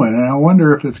that new one, and I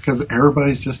wonder if it's because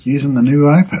everybody's just using the new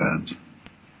iPads.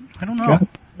 I don't know.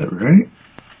 Right?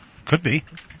 Could be.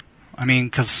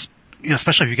 Because,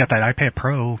 especially if you got that iPad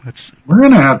Pro, we're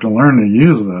going to have to learn to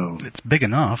use those. It's big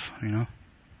enough,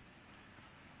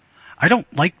 I don't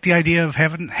like the idea of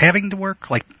having to work,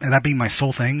 that being my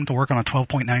sole thing, to work on a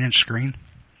 12.9-inch screen.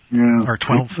 Yeah. Or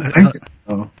 12.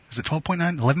 Is it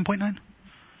 12.9? 11.9?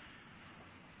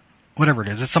 whatever it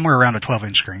is. It's somewhere around a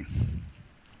 12-inch screen.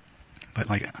 But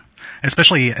like,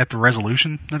 especially at the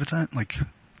resolution that it's at, like,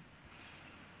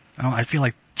 I feel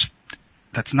like just,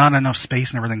 that's not enough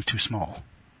space and everything's too small.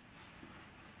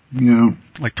 Yeah.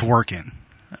 Like to work in.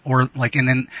 Or like, and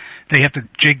then they have to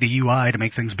jig the UI to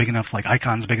make things big enough, like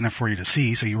icons big enough for you to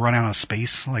see, so you run out of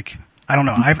space. Like, I don't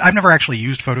know. I've never actually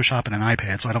used Photoshop in an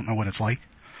iPad, so I don't know what it's like.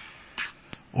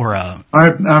 Or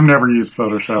I've never used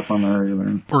Photoshop on there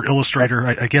either. Or Illustrator.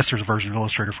 I guess there's a version of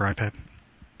Illustrator for iPad.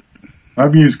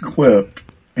 I've used Clip,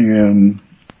 and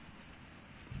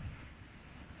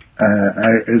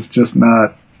it's just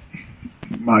not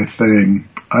my thing.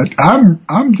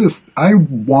 I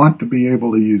want to be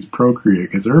able to use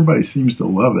Procreate because everybody seems to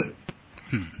love it.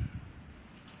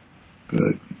 But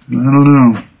I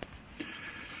don't know.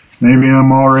 Maybe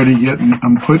I'm already getting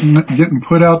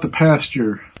put out to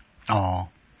pasture. Oh.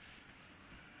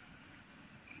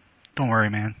 Don't worry,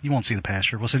 man. You won't see the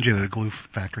pasture. We'll send you to the glue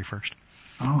factory first.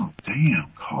 Oh,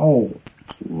 damn.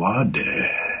 Cold-blooded.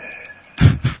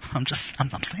 I'm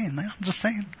saying, man. I'm just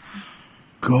saying.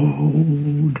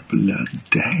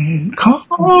 Cold-blooded.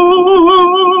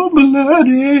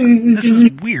 Cold-blooded. This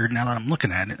is weird now that I'm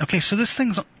looking at it. Okay, so this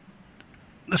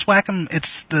Wacom,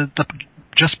 it's the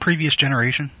just previous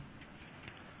generation.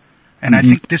 And I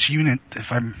think this unit,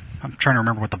 if I'm trying to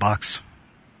remember what the box,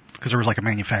 because there was like a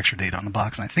manufacture date on the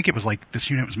box, and I think it was like this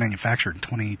unit was manufactured in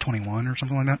 2021 or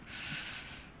something like that.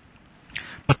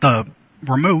 But the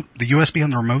remote, the USB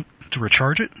on the remote to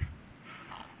recharge it,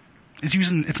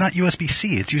 it's not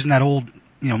USB-C, it's using that old,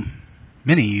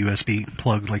 mini USB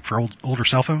plug, like for older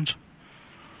cell phones.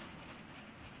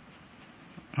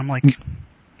 I'm like,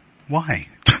 why?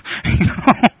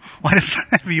 Why does it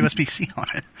have USB-C on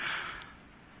it?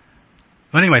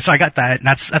 But anyway, so I got that, and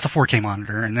that's a 4K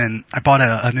monitor, and then I bought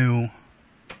a new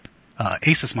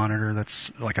Asus monitor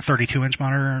that's like a 32-inch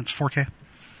monitor, it's 4K.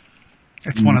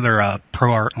 It's one of their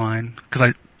ProArt line,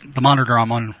 because the monitor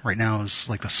I'm on right now is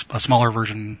like a smaller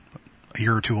version, a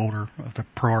year or two older, of the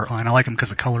ProArt line. I like them because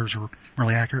the colors are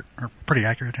really accurate, or pretty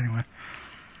accurate anyway.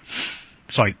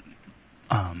 So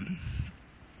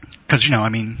because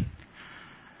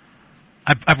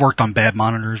I've worked on bad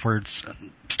monitors where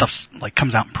stuff's like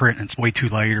comes out in print and it's way too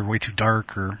light or way too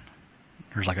dark, or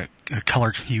there's like a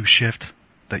color hue shift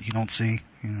that you don't see,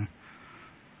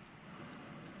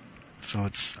 So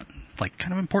it's like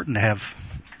kind of important to have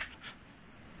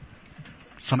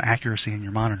some accuracy in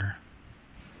your monitor.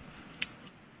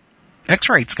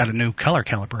 X-Rite's got a new color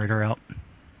calibrator out.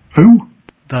 Who?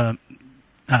 The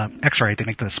X-Rite, they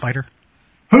make the spider.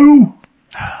 Who?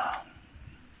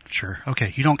 Sure.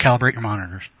 Okay, you don't calibrate your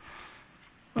monitors.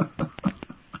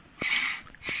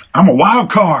 I'm a wild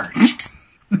card.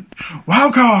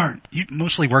 Wild card. You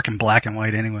mostly work in black and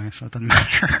white anyway, so it doesn't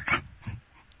matter.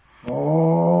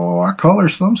 Oh, I color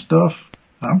some stuff.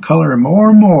 I'm coloring more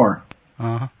and more.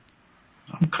 Uh-huh.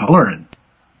 I'm coloring.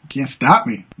 You can't stop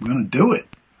me. I'm gonna do it.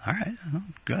 All right. Well,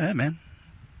 go ahead, man.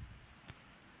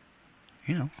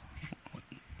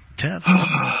 Tips.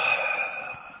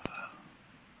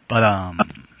 But,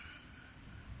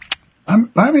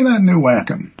 buy me that new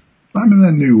Wacom. Buy me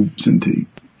that new Cintiq.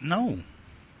 No.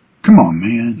 Come on,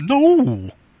 man.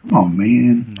 No. Come on,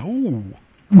 man. No.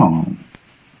 Come on.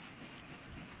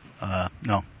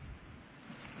 No.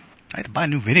 I had to buy a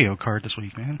new video card this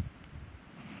week, man.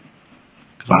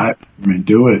 Buy it.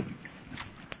 Do it.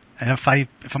 And if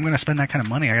I'm going to spend that kind of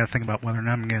money, I got to think about whether or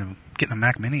not I'm going to get a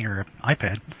Mac Mini or an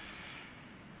iPad.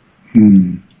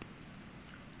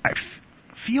 I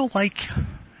feel like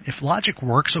if Logic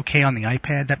works okay on the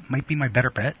iPad, that might be my better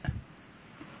bet.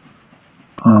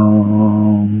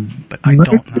 But I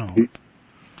don't know.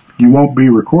 You won't be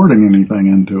recording anything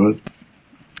into it.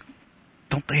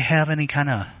 Don't they have any kind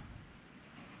of,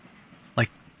 like,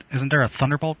 isn't there a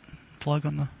Thunderbolt plug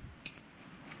on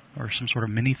or some sort of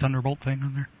mini Thunderbolt thing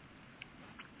on there?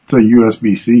 It's a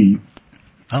USB-C.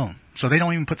 Oh, so they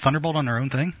don't even put Thunderbolt on their own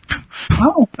thing?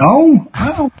 I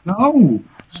don't know.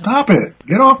 Stop it.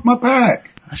 Get off my back.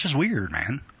 That's just weird,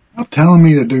 man. Stop telling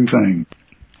me to do things.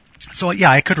 So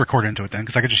yeah, I could record into it then,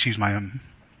 because I could just use my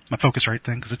Focusrite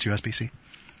thing, because it's USB-C.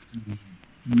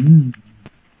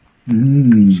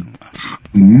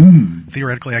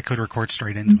 Theoretically, I could record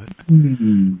straight into it.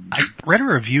 I read a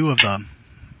review of the,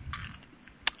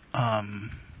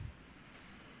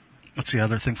 what's the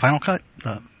other thing? Final Cut?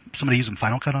 Somebody using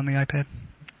Final Cut on the iPad.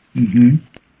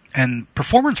 And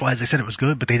performance-wise, they said it was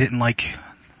good, but they didn't like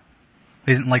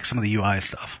some of the UI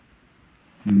stuff.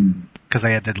 Because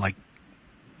they had to like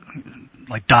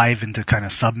dive into kind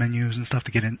of sub-menus and stuff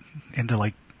to get into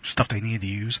like stuff they needed to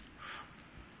use.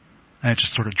 And it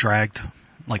just sort of dragged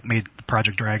like made the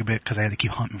project drag a bit because I had to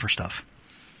keep hunting for stuff.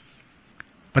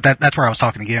 But that's where I was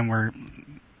talking again, where,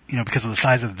 because of the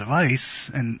size of the device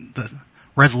and the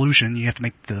resolution, you have to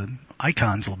make the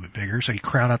icons a little bit bigger, so you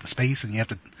crowd out the space and you have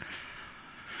to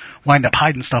wind up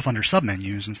hiding stuff under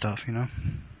submenus and stuff, to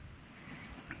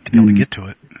be able to get to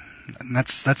it. And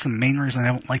that's the main reason I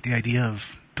don't like the idea of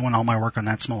doing all my work on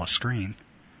that small a screen.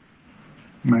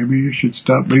 Maybe you should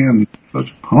stop being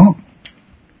such a punk.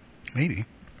 Maybe.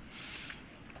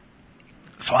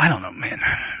 So I don't know, man.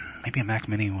 Maybe a Mac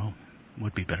Mini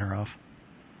would be better off.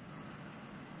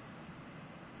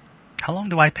 How long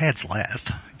do iPads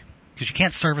last? Because you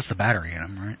can't service the battery in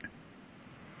them, right?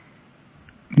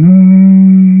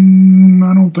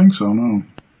 I don't think so, no.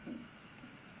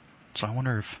 So I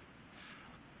wonder if,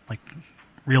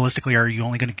 realistically, are you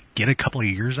only going to get a couple of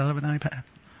years out of an iPad?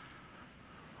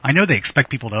 I know they expect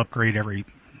people to upgrade every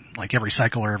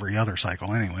cycle or every other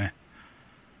cycle anyway.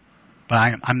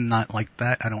 But I'm not like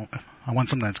that. I want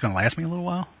something that's going to last me a little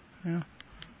while. Yeah.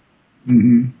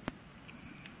 Mm-hmm.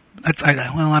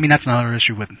 That's another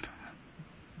issue with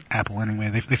Apple anyway.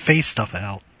 They phase stuff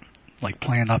out, like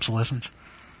planned obsolescence.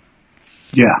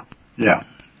 Yeah. Yeah.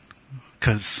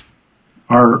 Because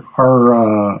our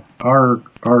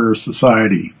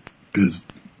society is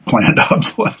planned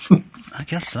obsolescence. I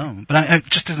guess so. But I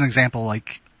just as an example,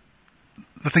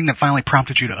 the thing that finally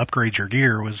prompted you to upgrade your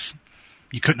gear was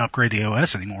you couldn't upgrade the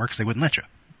OS anymore because they wouldn't let you.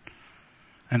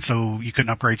 And so you couldn't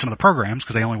upgrade some of the programs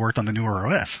because they only worked on the newer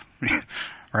OS.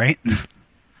 Right?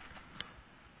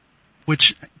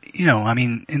 Which,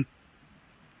 in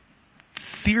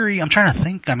theory, I'm trying to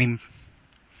think,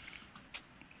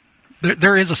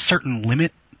 there is a certain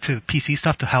limit to PC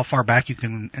stuff, to how far back you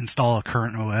can install a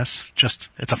current OS.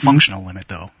 It's a functional limit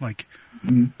though.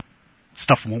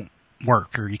 Stuff won't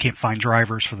work, or you can't find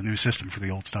drivers for the new system for the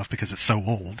old stuff because it's so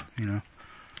old,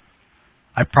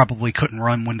 I probably couldn't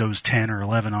run Windows 10 or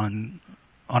 11 on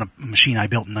a machine I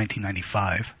built in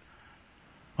 1995.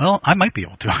 Well, I might be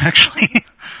able to, actually.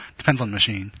 Depends on the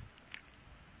machine.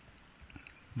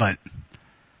 But,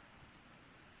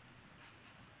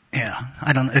 yeah,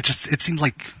 it seems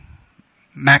like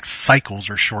Mac's cycles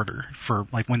are shorter for,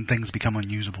 when things become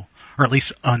unusable. Or at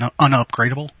least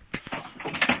unupgradable.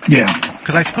 Yeah.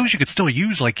 Because I suppose you could still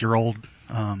use, your old,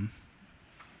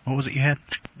 what was it you had?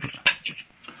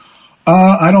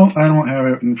 I don't have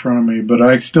it in front of me, but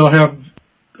I still have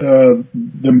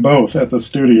them both at the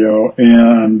studio,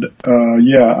 and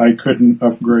I couldn't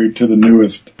upgrade to the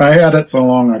newest. I had it so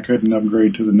long I couldn't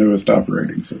upgrade to the newest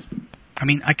operating system.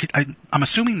 I'm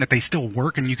assuming that they still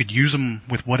work, and you could use them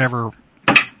with whatever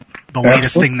the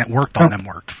latest thing that worked on them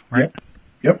worked, right?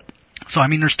 Yep. So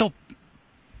they're still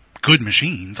good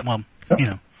machines. Well,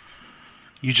 yep.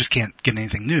 You just can't get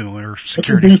anything new or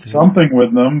security. You can do something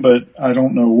with them, but I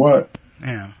don't know what.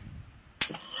 Yeah.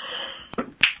 I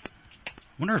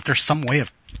wonder if there's some way of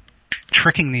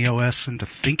tricking the OS into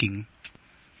thinking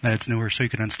that it's newer so you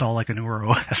can install a newer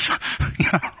OS.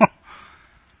 I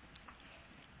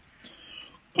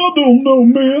don't know,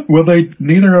 man. Well,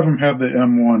 neither of them have the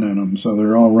M1 in them, so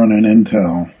they're all running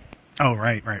Intel. Oh,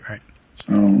 right.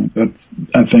 So that's,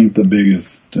 I think, the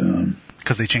biggest.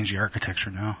 Because they changed the architecture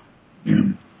now.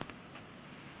 Yeah.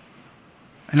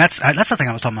 And that's the thing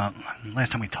I was talking about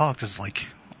last time we talked, is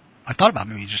I thought about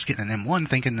maybe just getting an M1,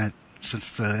 thinking that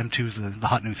since the M2 is the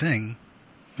hot new thing,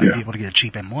 I'd be able to get a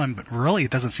cheap M1, but really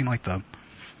it doesn't seem like the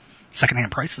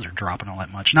secondhand prices are dropping all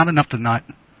that much. Not enough to not,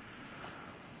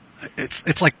 it's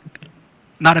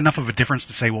not enough of a difference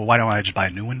to say, well, why don't I just buy a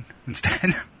new one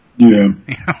instead? Yeah.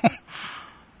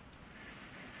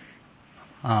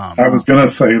 I was gonna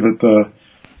say that the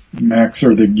Macs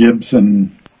are the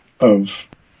Gibson of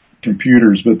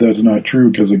computers, but that's not true,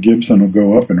 because a Gibson will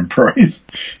go up in price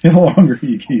the longer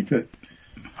you keep it.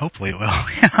 Hopefully it will.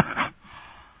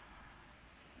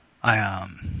 I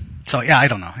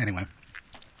don't know. Anyway,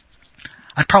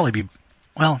 I'd probably be,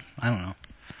 I don't know.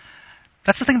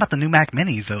 That's the thing about the new Mac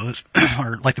Minis, though,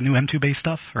 or the new M2 based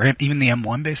stuff, or even the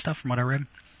M1 based stuff, from what I read,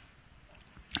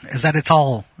 is that it's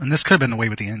all, and this could have been the way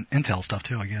with the Intel stuff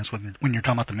too, I guess, when you're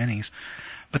talking about the Minis,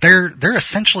 but they're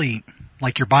essentially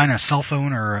like you're buying a cell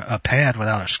phone or a pad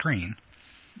without a screen.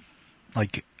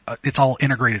 It's all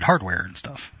integrated hardware and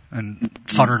stuff, and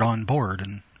soldered on board,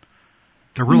 and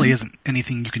there really isn't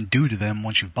anything you can do to them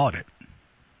once you've bought it.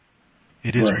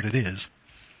 It is what it is.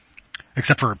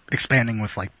 Except for expanding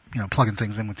with plugging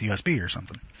things in with USB or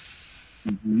something.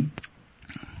 Mm-hmm.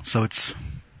 So it's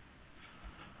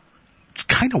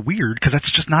kind of weird, because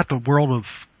that's just not the world of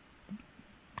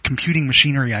computing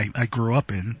machinery I grew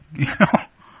up in,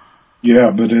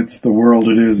 Yeah, but it's the world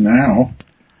it is now.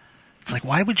 It's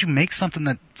why would you make something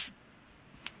that's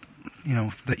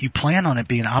that you plan on it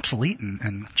being obsolete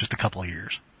in just a couple of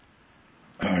years.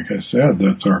 Like I said,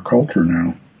 that's our culture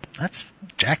now. That's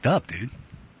jacked up, dude.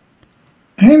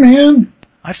 Hey, man.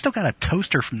 I've still got a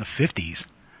toaster from the 50s.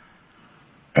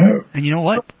 Oh. And you know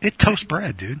what? It toasts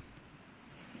bread, dude.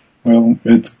 Well,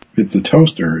 it's a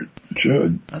toaster. It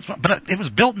should. But it was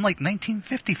built in like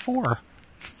 1954.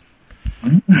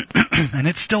 Mm-hmm. And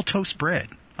it still toasts bread.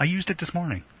 I used it this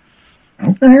morning.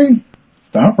 Okay.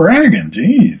 Stop bragging.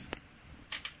 Jeez.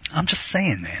 I'm just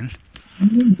saying, man.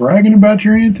 You're bragging about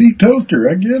your antique toaster.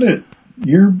 I get it.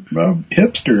 You're a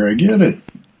hipster. I get it.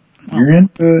 Well,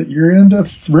 you're into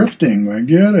thrifting. I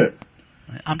get it.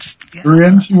 I'm just. Yeah. You're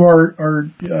into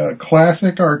our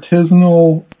classic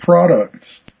artisanal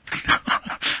products.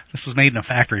 This was made in a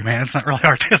factory, man. It's not really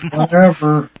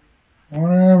artisanal.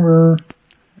 Whatever.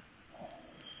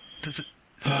 Does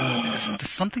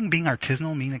something being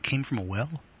artisanal mean it came from a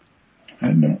well? I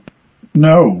don't.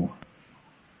 No.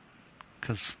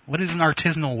 Because what is an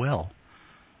artisanal well?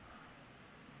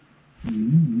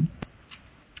 Mm-hmm.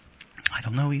 I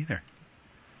don't know either.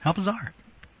 How bizarre.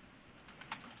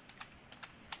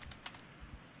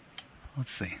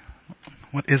 Let's see.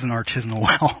 What is an artisanal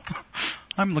well?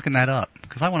 I'm looking that up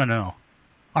because I want to know.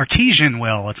 Artesian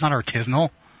well. It's not artisanal.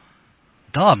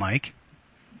 Duh, Mike.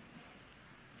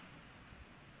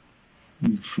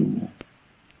 You fool.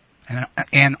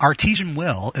 An artesian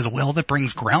well is a well that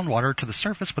brings groundwater to the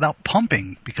surface without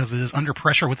pumping because it is under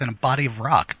pressure within a body of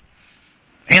rock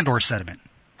and or sediment,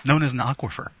 known as an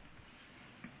aquifer.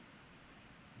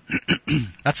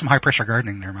 That's some high-pressure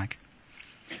gardening there, Mike.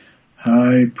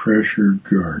 High-pressure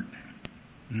gardening.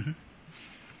 Mm-hmm.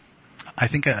 I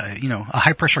think, a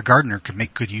high-pressure gardener could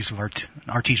make good use of an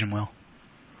artesian well.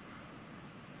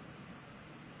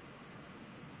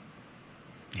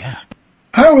 Yeah.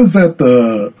 I was at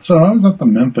the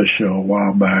Memphis show a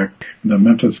while back, the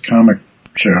Memphis Comic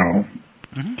Show,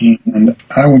 mm-hmm. and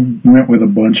I went with a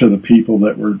bunch of the people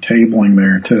that were tabling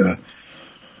there to a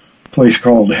place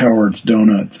called Howard's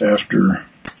Donuts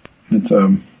it's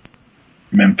a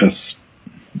Memphis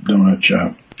donut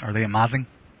shop. Are they amazing?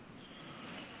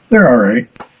 They're alright.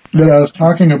 But I was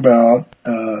talking about,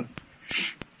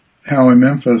 how in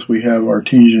Memphis we have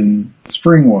artesian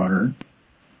spring water.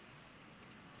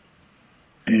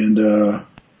 And,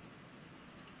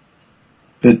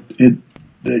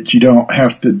 that you don't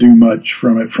have to do much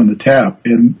from the tap.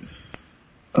 And,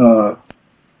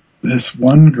 this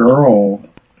one girl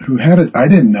who had it, I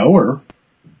didn't know her,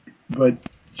 but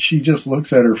she just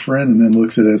looks at her friend and then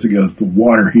looks at us and goes, "The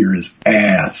water here is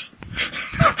ass."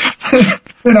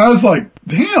 And I was like,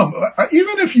 damn,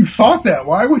 even if you thought that,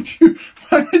 why would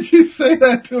you say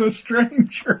that to a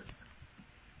stranger?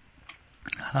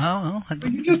 Oh, well, are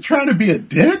you just trying to be a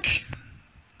dick?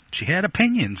 She had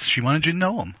opinions. She wanted you to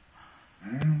know them.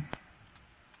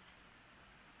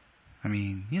 I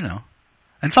mean,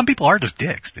 and some people are just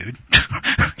dicks, dude.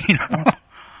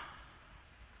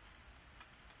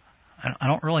 I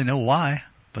don't really know why,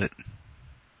 but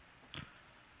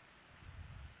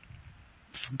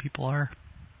some people are.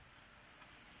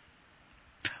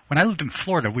 When I lived in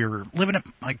Florida, we were living at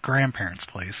my grandparents'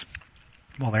 place.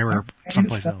 Well, they were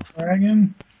someplace else.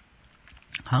 Bragging?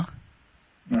 Huh?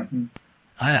 Nothing.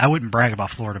 I wouldn't brag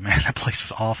about Florida, man. That place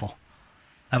was awful.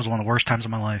 That was one of the worst times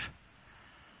of my life.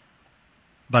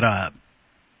 But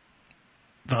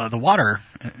the water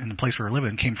in the place we were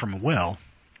living came from a well,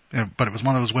 but it was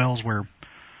one of those wells where it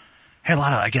had a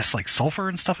lot of, I guess, like sulfur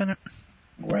and stuff in it.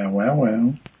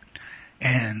 Well.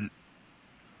 And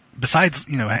besides,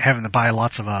 having to buy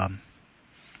lots of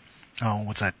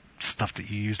what's that stuff that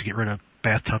you use to get rid of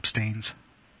bathtub stains?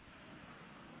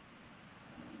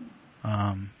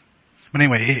 But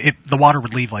anyway, the water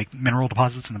would leave like mineral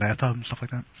deposits in the bathtub and stuff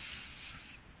like that.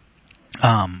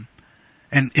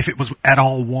 And if it was at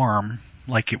all warm,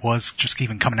 like it was just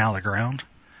even coming out of the ground,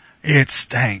 it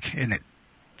stank, and it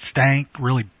stank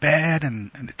really bad,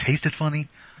 and it tasted funny.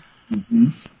 Mm-hmm.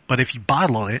 But if you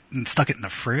bottle it and stuck it in the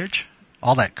fridge,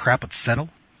 all that crap would settle,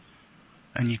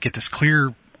 and you get this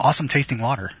clear, awesome tasting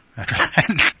water after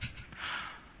that.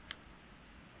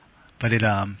 But it,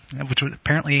 which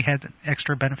apparently had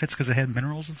extra benefits because it had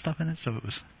minerals and stuff in it, so it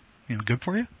was, good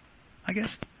for you, I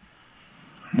guess.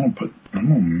 I'm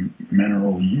gonna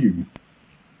mineral you.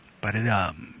 But it,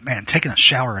 man, taking a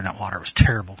shower in that water was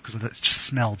terrible because it just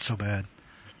smelled so bad.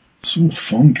 So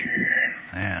funky.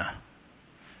 Yeah. It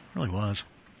really was.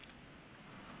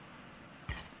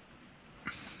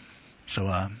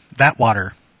 So, that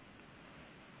water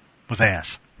was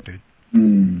ass, dude.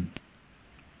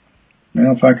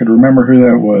 Well, if I could remember who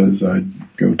that was,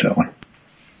 I'd go tell her.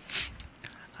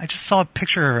 I just saw a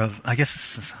picture of, I guess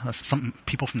this is some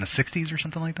people from the 60s or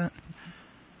something like that.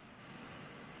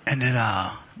 And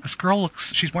this girl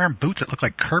she's wearing boots that look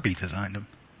like Kirby designed them.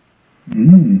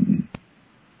 Mm.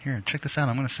 Here, check this out.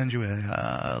 I'm going to send you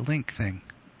a link thing.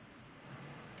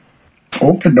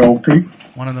 Okie dokie.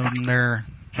 One of them, their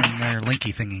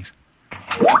linky thingies.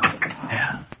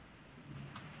 Yeah.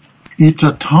 It's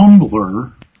a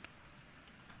Tumblr.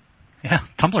 Yeah,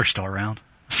 Tumblr's still around.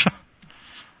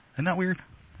 Isn't that weird?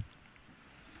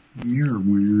 You're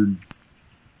weird.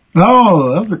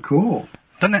 Oh, those are cool.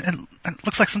 Doesn't it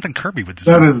looks like something Kirby would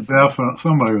design. That is definitely,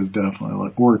 somebody was definitely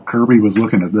like, or Kirby was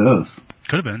looking at this.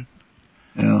 Could have been.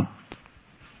 Yeah.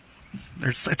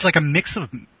 It's like a mix of,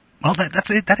 well, that's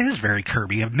it. That is very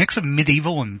Kirby. A mix of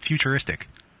medieval and futuristic.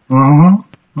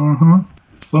 Somebody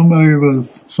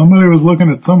was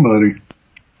looking at somebody.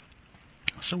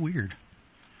 So weird.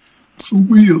 So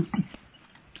weird.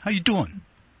 How you doing?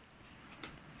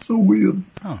 So weird.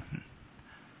 Oh.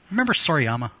 Remember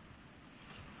Soriyama?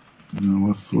 No,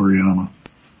 what's Soriyama?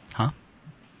 Huh?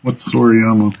 What's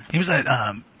Soriyama? He was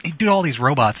he did all these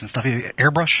robots and stuff. He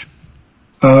airbrush.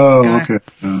 Oh, guy. okay.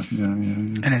 Yeah.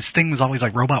 And his thing was always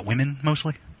like robot women,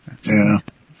 mostly. Yeah.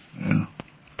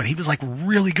 But he was like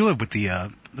really good with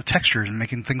the textures and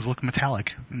making things look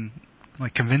metallic and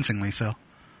like convincingly so.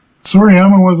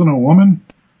 Soriyama wasn't a woman?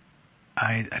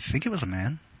 I think it was a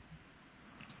man.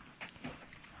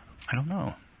 I don't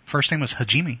know. First name was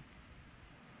Hajime.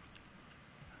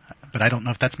 But I don't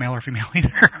know if that's male or female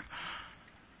either.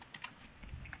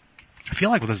 I feel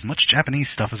like with as much Japanese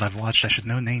stuff as I've watched, I should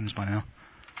know names by now.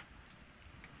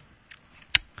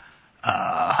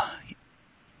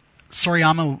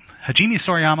 Hajime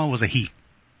Soriyama was a he.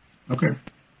 Okay.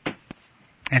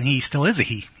 And he still is a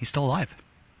he. He's still alive.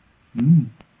 Mm.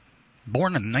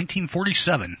 Born in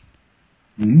 1947.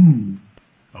 Mm.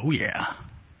 Oh, yeah.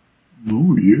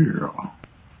 Oh, yeah.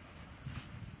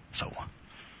 So,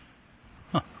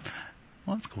 huh.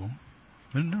 Well, that's cool.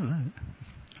 I didn't know that.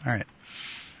 All right.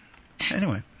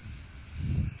 Anyway,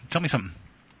 tell me something.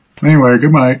 Anyway,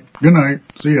 good night. Good night.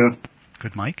 See ya.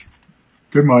 Good Mike?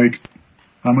 Good Mike.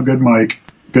 I'm a good Mike.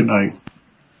 Good night.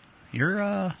 You're,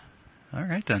 all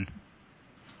right then.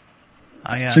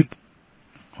 See.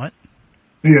 What?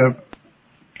 See ya.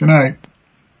 Good night.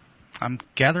 I'm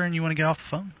gathering you want to get off the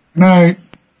phone? Good night.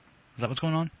 Is that what's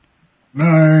going on? Good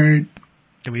night.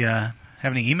 Do we, have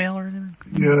any email or anything?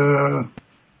 Yeah.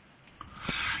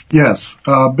 Yes.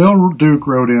 Bill Duke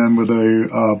wrote in with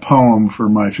a poem for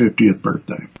my 50th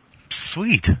birthday.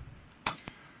 Sweet.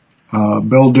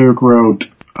 Bill Duke wrote,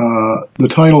 the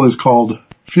title is called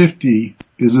 50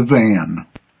 is a Van.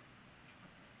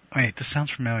 Wait, this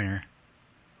sounds familiar.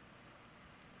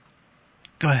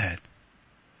 Go ahead.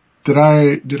 Did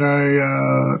I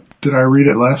read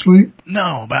it last week?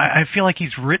 No, but I feel like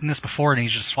he's written this before and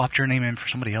he's just swapped your name in for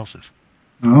somebody else's.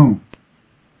 Oh.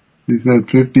 He said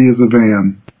 50 is a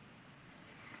van.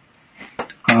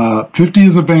 50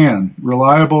 is a van,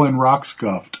 reliable and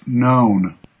rock-scuffed,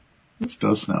 known. This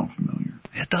does sound familiar.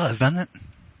 It does, doesn't it?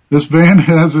 This van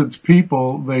has its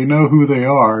people, they know who they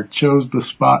are, chose the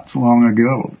spots long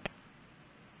ago.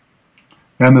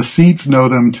 And the seats know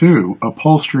them too,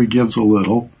 upholstery gives a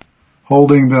little,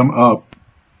 holding them up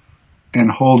and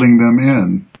holding them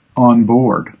in, on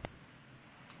board.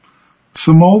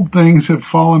 Some old things have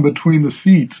fallen between the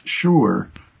seats, sure,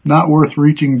 not worth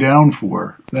reaching down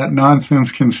for. That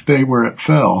nonsense can stay where it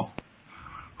fell.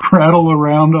 Rattle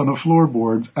around on the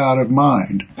floorboards, out of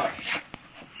mind.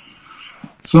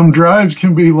 Some drives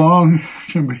can be a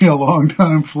long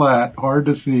time flat, hard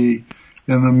to see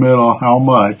in the middle how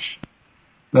much.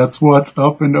 That's what's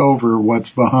up and over what's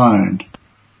behind.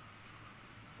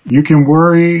 You can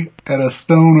worry at a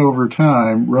stone over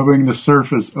time, rubbing the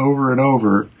surface over and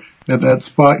over, and that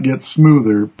spot gets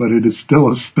smoother, but it is still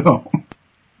a stone.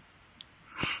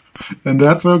 And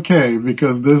that's okay,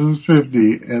 because this is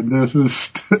 50, and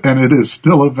it is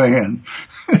still a van.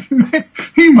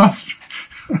 He must.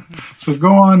 So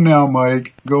go on now,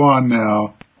 Mike. Go on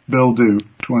now. Bill Duke,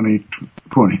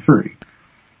 2023.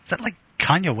 Is that like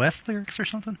Kanye West lyrics or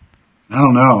something? I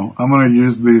don't know. I'm going to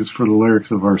use these for the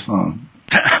lyrics of our song.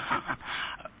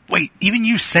 Wait, even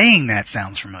you saying that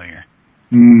sounds familiar.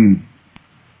 I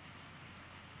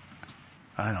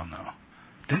don't know.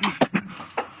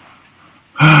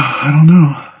 I don't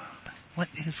know. What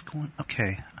is going...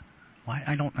 Okay. Why?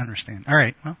 I don't understand. All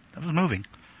right. Well, that was moving.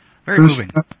 Very moving.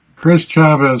 Chris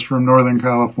Chavez from Northern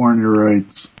California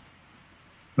writes,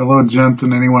 hello, gents,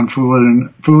 and anyone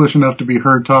foolish enough to be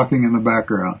heard talking in the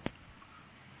background.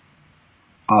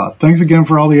 Thanks again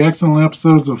for all the excellent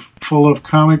episodes full of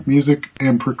comic, music,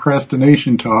 and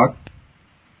procrastination talk.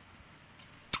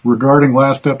 regarding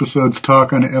last episode's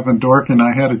talk on Evan Dorkin,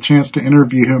 I had a chance to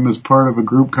interview him as part of a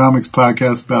group comics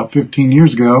podcast about 15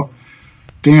 years ago.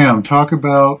 Damn, talk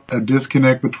about a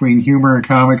disconnect between humor and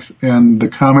comics and the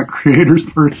comic creator's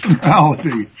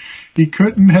personality. He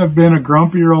couldn't have been a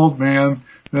grumpier old man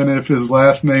than if his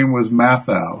last name was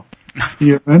Mathau.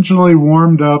 He eventually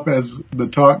warmed up as the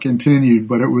talk continued,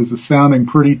 but it was sounding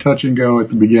pretty touch and go at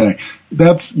the beginning.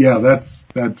 That's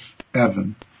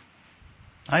Evan.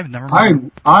 I've never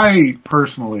met I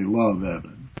personally love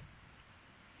Evan.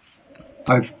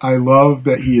 I love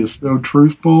that he is so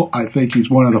truthful. I think he's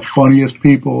one of the funniest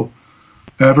people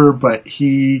ever, but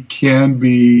he can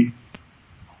be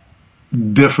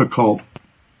difficult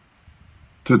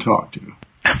to talk to.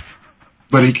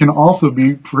 But he can also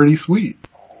be pretty sweet.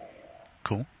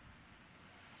 Cool.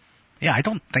 Yeah, I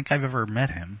don't think I've ever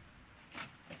met him.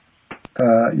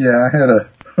 Yeah, I had a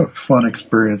fun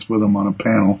experience with him on a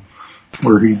panel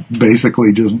where he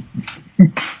basically just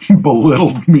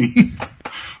belittled me.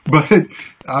 But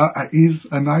he's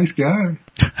a nice guy.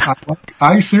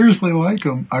 I seriously like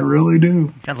him. I really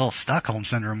do. Got a little Stockholm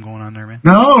syndrome going on there, man.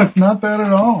 No, it's not that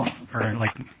at all. Or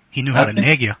like he knew how to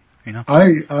nag you, you know.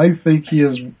 I think he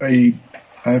is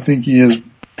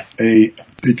a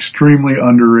extremely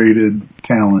underrated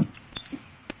talent.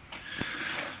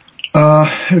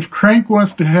 If Crank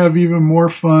wants to have even more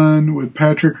fun with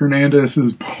Patrick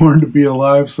Hernandez's Born to Be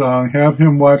Alive song, have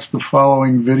him watch the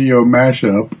following video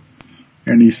mashup.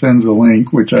 And he sends a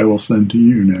link, which I will send to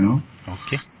you now.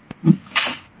 Okay. Born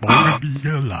to be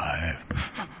alive.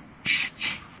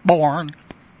 Born.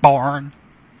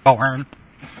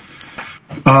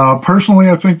 Personally,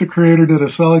 I think the creator did a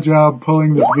solid job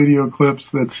pulling the video clips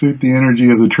that suit the energy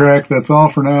of the track. That's all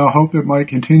for now. Hope that Mike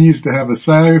continues to have a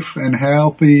safe and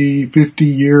healthy 50th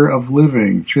year of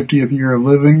living.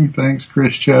 Thanks,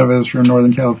 Chris Chavez from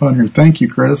Northern California. Thank you,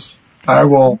 Chris. I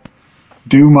will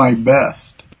do my best.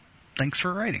 Thanks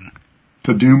for writing.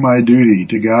 To do my duty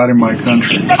to God and my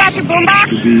country.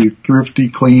 To be thrifty,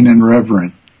 clean, and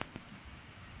reverent.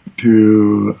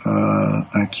 To,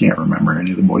 I can't remember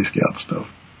any of the Boy Scout stuff.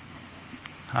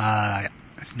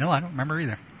 No, I don't remember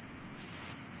either.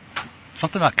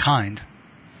 Something about kind.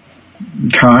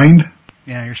 Kind?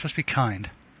 Yeah, you're supposed to be kind.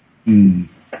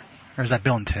 Or is that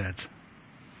Bill and Ted's?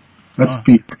 Let's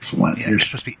be excellent. Yeah, you're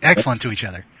supposed to be excellent to each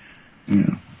other.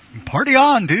 Yeah. Party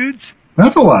on, dudes!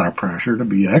 That's a lot of pressure to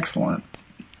be excellent.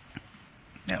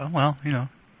 Yeah, well, you know.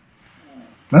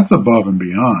 That's above and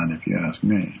beyond, if you ask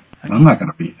me. I'm not going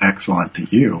to be excellent to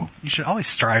you. You should always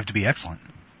strive to be excellent.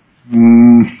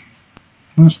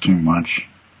 That's too much.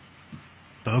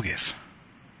 Bogus.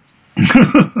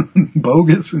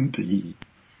 Bogus indeed.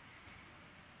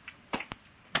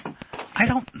 I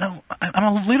don't know. I'm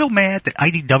a little mad that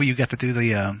IDW got to do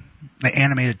the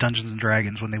animated Dungeons and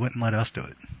Dragons when they wouldn't let us do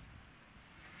it.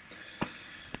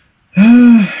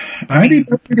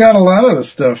 IDW got a lot of the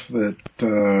stuff that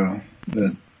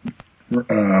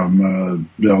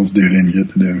Bell's dude didn't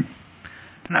get to do.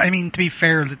 I mean, to be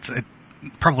fair,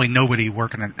 probably nobody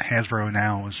working at Hasbro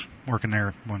now was working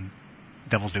there when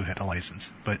Devil's Due had the license,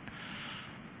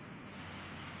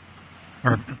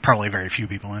 or probably very few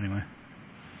people anyway.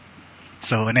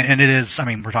 So, and it is, I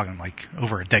mean, we're talking like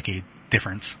over a decade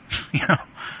difference, you know?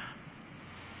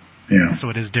 Yeah. So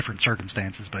it is different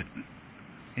circumstances, but,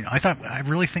 you know, I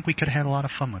really think we could have had a lot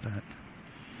of fun with that.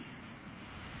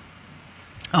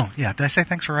 Oh, yeah, did I say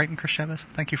thanks for writing, Chris Chavez?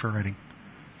 Thank you for writing.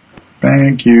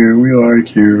 Thank you, we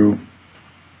like you.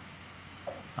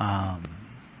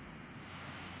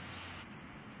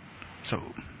 So,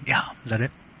 yeah, is that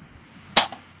it?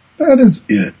 That is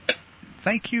it.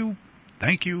 Thank you.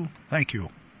 Thank you. Thank you.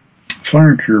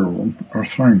 Thank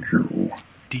you.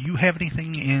 Do you have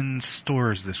anything in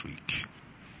stores this week?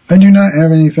 I do not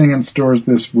have anything in stores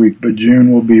this week, but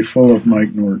June will be full of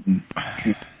Mike Norton.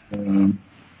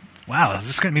 Wow, is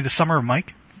this going to be the summer of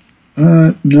Mike?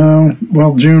 No.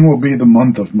 Well, June will be the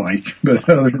month of Mike, but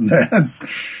other than that,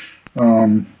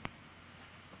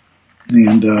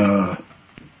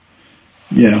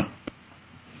 yeah.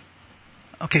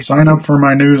 Okay. Sign up for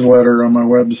my newsletter on my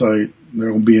website.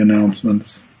 There will be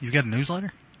announcements. You got a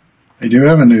newsletter? I do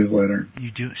have a newsletter.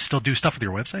 You still do stuff with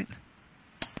your website?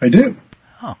 I do.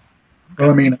 Oh. Okay.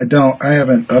 Well, I mean, I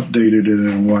haven't updated it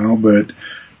in a while, but,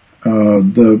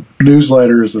 the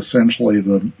newsletter is essentially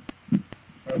the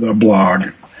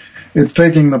blog. It's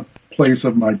taking the place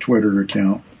of my Twitter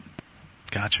account.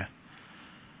 Gotcha.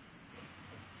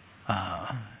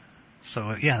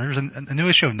 So yeah, there's a new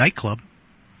issue of Nightclub.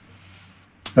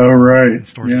 Oh, right.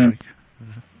 Yeah.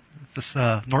 Is this,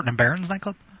 Norton and Barron's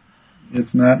Nightclub?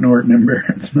 It's not Norton and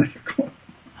Barron's Nightclub.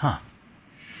 Huh.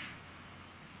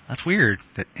 That's weird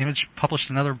that Image published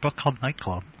another book called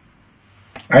Nightclub.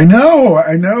 I know.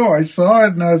 I saw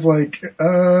it and I was like,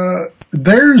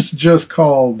 theirs just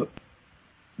called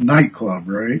Nightclub,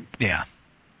 right? Yeah.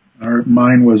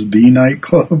 Mine was The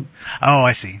Nightclub. Oh,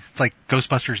 I see. It's like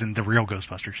Ghostbusters and the real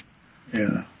Ghostbusters.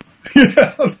 Yeah.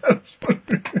 Yeah, that's what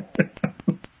it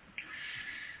is.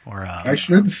 Or, I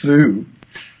should sue.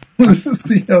 Let's just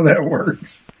see how that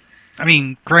works. I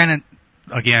mean, granted,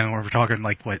 again, we're talking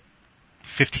like,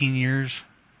 15 years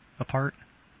apart?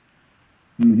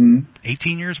 Mm-hmm.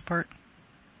 18 years apart?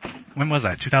 When was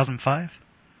that? 2005?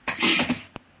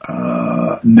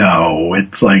 No,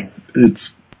 it's like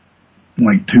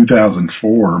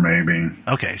 2004 maybe.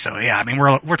 Okay, so yeah, I mean,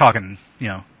 we're talking,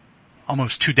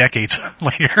 almost 2 decades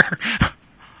later.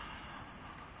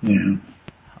 Yeah.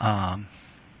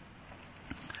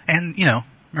 And,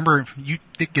 remember, you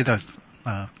did get a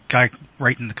guy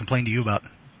writing to complain to you about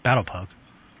Battle Pug.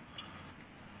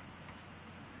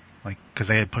 Like, because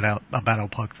they had put out a Battle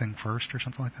Pug thing first or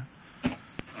something like that?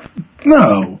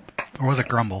 No. Or was it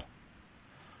Grumble?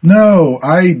 No,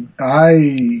 I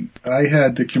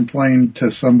had to complain to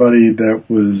somebody that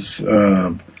was,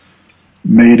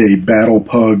 made a Battle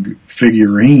Pug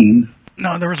figurine.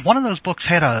 No, there was one of those books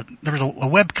there was a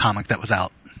web comic that was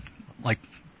out, like,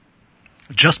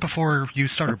 just before you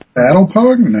started. Battle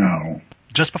Pug? No.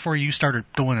 Just before you started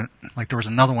doing it, like, there was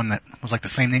another one that was like the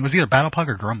same thing. It was either Battle Pug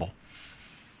or Grumble.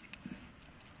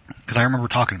 Because I remember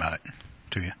talking about it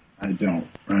to you. I don't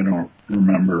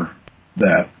remember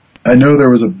that. I know there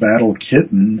was a Battle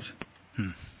Kittens.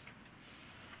 Was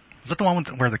that the one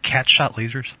where the cat shot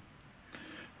lasers?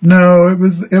 No, it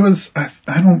was, I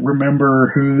don't remember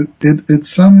who, it's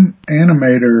some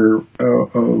animator,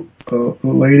 a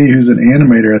lady who's an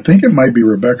animator. I think it might be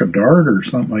Rebecca Dart or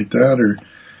something like that,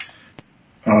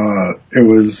 it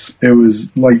was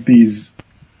like these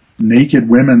naked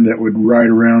women that would ride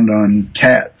around on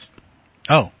cats.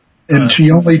 Oh. And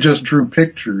she only just drew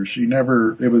pictures.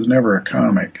 It was never a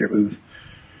comic. It was.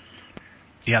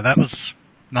 Yeah, that was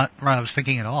not what I was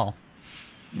thinking at all.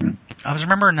 Mm. I was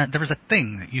remembering that there was a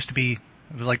thing that used to be,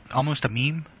 it was like almost a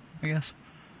meme, I guess.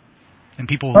 And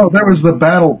people. Oh, there was the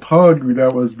Battle Pug.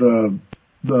 That was the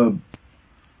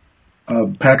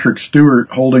Patrick Stewart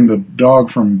holding the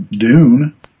dog from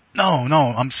Dune. No,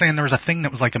 I'm saying there was a thing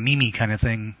that was like a meme kind of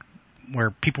thing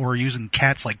where people were using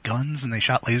cats like guns and they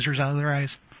shot lasers out of their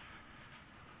eyes.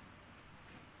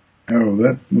 Oh,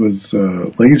 that was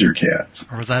Laser Cats.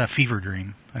 Or was that a fever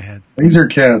dream I had? Laser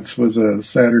Cats was a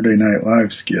Saturday Night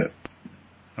Live skit.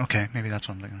 Okay, maybe that's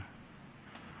what I'm thinking.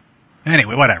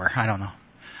 Anyway, whatever. I don't know.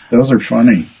 Those are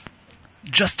funny.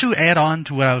 Just to add on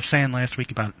to what I was saying last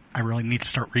week about I really need to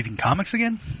start reading comics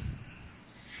again.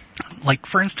 Like,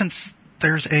 for instance,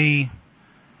 there's an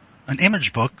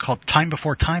Image book called Time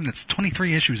Before Time that's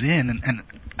 23 issues in, and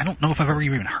I don't know if I've ever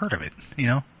even heard of it,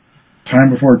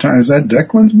 Time Before Time. Is that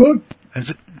Declan's book?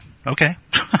 Is it? Okay.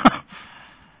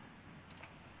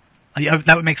 Yeah,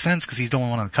 that would make sense because he's doing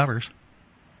one of the covers.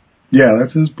 Yeah,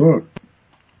 that's his book.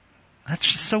 That's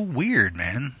just so weird,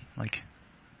 man. Like,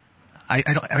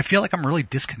 I feel like I'm really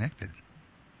disconnected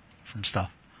from stuff.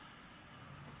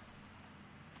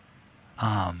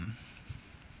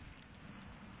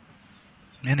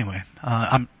 Anyway,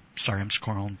 I'm sorry, I'm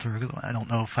scrolling through. I don't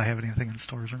know if I have anything in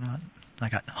stores or not. I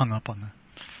got hung up on the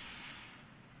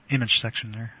Image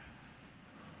section there.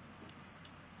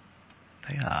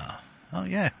 Oh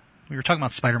yeah, we were talking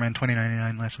about Spider-Man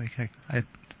 2099 last week. I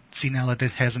see now that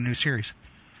it has a new series.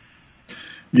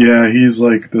 Yeah, he's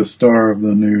like the star of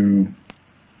the new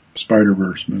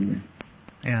Spider-Verse movie.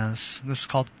 Yeah, this is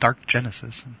called Dark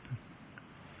Genesis.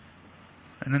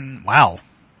 And then, wow.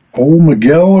 Old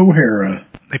Miguel O'Hara.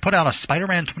 They put out a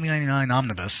Spider-Man 2099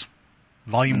 Omnibus,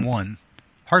 Volume 1,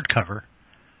 hardcover.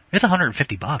 It's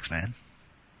 $150, man.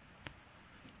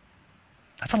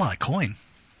 That's a lot of coin.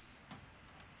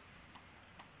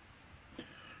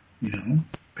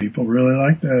 People really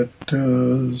like that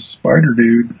Spider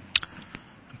Dude.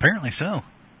 Apparently so.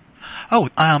 Oh,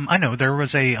 I know, there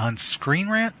was on Screen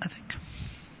Rant, I think.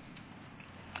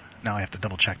 Now I have to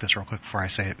double check this real quick before I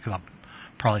say it, because I'll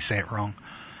probably say it wrong.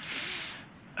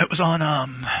 It was on,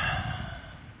 on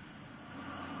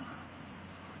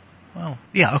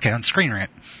Screen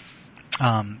Rant.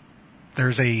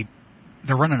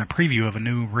 They're running a preview of a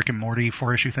new Rick and Morty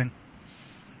 4-issue thing.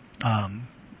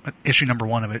 Issue number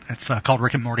 1 of it. It's called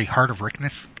Rick and Morty Heart of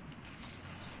Rickness.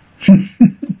 And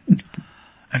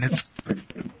it's,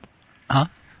 huh?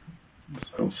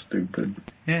 So stupid.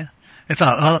 Yeah.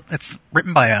 It's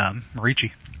written by,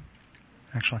 Marici,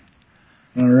 actually.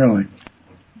 Oh, really?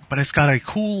 But it's got a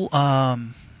cool,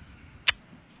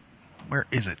 where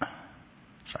is it?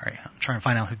 Sorry, I'm trying to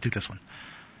find out who did this one.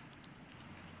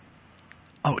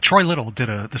 Oh, Troy Little did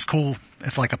this cool.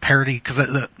 It's like a parody because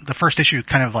the first issue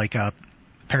kind of like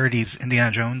parodies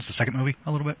Indiana Jones, the second movie,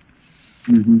 a little bit.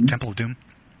 Mm-hmm. Temple of Doom.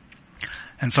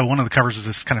 And so one of the covers is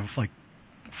this kind of like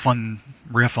fun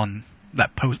riff on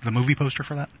that the movie poster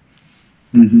for that.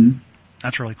 Mm-hmm.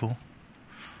 That's really cool.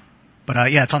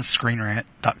 But yeah, it's on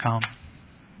ScreenRant.com.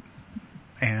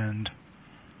 And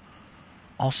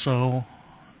also,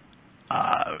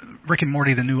 Rick and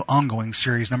Morty, the new ongoing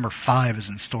series, number 5 is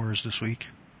in stores this week.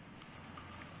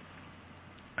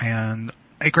 And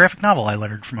a graphic novel I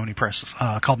lettered from Oni Press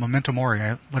called Memento Mori.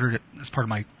 I lettered it as part of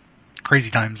my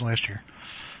Crazy Times last year.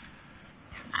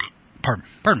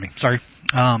 Pardon me, sorry.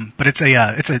 But it's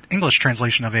an English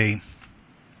translation of I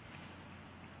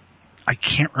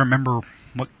can't remember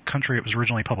what country it was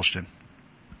originally published in.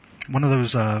 One of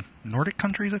those Nordic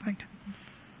countries, I think.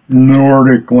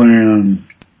 Nordic land.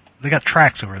 They got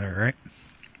tracks over there,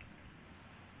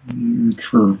 right?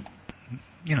 Sure.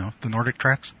 You know, the Nordic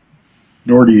tracks?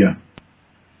 Nordia.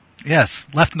 Yes,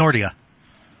 left Nordia.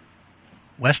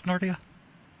 West Nordia?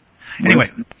 Anyway,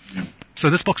 so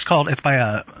this book's called, it's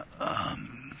by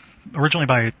originally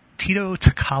by Tito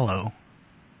Takalo.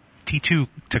 T2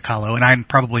 Takalo, and I'm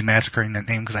probably massacring that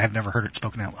name because I have never heard it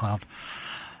spoken out loud.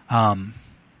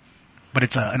 But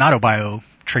it's an autobio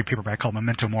trade paperback called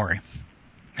Memento Mori.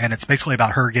 And it's basically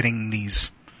about her getting these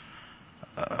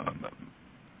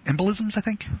embolisms, I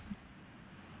think?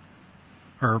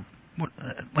 Or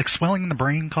like swelling in the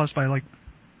brain caused by like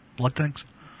blood things?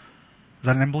 Is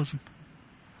that an embolism?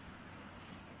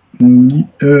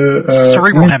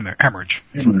 Cerebral hemorrhage.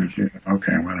 Hemorrhage, yeah.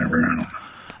 Okay, whatever. I don't know.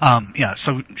 Yeah,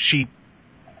 so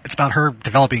it's about her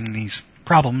developing these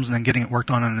problems and then getting it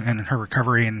worked on and her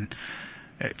recovery, and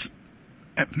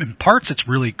in parts it's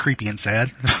really creepy and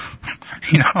sad,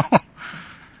 you know.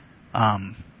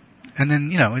 And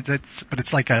then, you know, but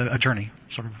it's like a journey,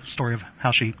 sort of story of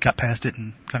how she got past it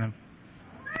and kind of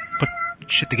put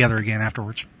shit together again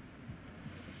afterwards.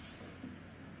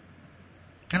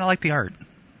 And I like the art.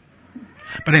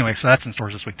 But anyway, so that's in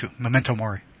stores this week too. Memento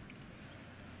Mori.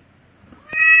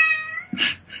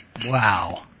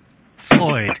 Wow.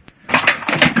 Floyd.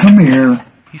 Come here.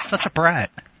 He's such a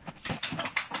brat.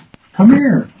 Come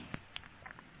here.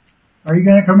 Are you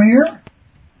gonna come here?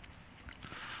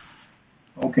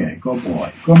 Okay, good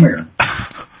boy. Come here.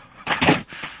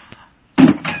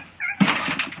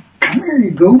 Come here,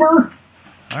 you goober.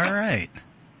 All right.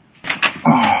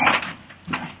 Oh.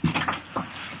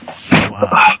 So,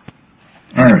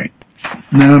 all right.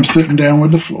 Now I'm sitting down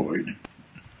with the Floyd.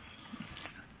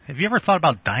 Have you ever thought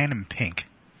about dyeing him pink?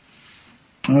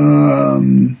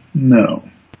 No.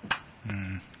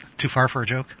 Too far for a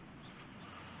joke?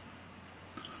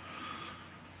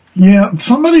 Yeah,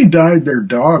 somebody dyed their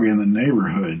dog in the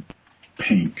neighborhood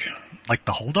pink. Like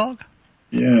the whole dog?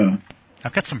 Yeah.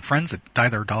 I've got some friends that dye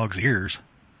their dog's ears.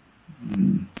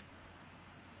 And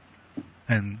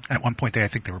at one point I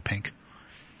think they were pink.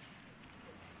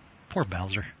 Poor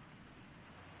Bowser.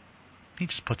 He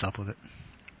just puts up with it.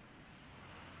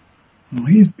 Well,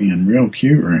 he's being real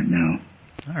cute right now.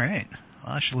 All right.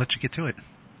 Well, I should let you get to it.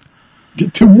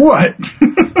 Get to what?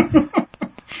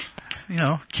 You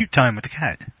know, cute time with the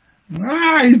cat.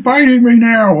 He's biting me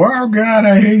now. Oh, God,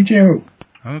 I hate you.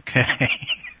 Okay.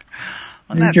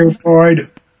 Hate you, Floyd.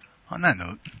 On that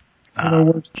note. You're the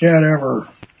worst cat ever.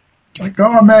 Let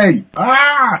go of me.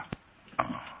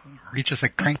 Reach us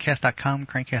at crankcast.com,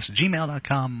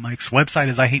 crankcast@gmail.com. Mike's website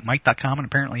is ihatemike.com, and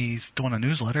apparently he's doing a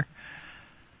newsletter.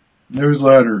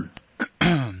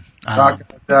 Talking about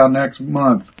that next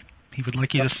month. He would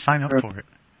like you to sign up for it.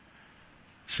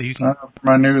 So you can sign up for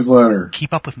my newsletter.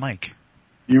 Keep up with Mike.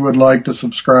 You would like to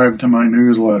subscribe to my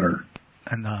newsletter.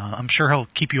 And I'm sure he'll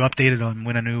keep you updated on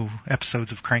when a new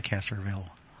episodes of Crankcast are available.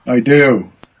 I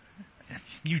do.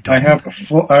 You don't. I have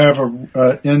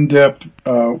a in-depth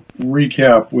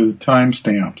recap with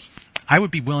timestamps. I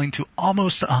would be willing to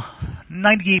almost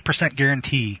 98%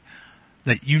 guarantee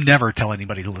that you never tell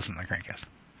anybody to listen to the Crankcast.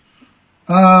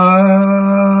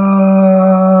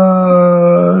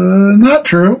 Not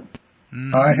true.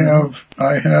 Mm-hmm.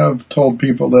 I have told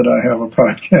people that I have a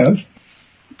podcast.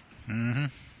 Mm-hmm.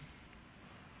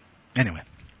 Anyway.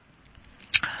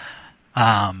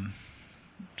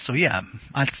 So yeah,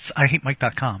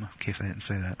 ihatemike.com, in case I didn't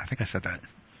say that. I think I said that.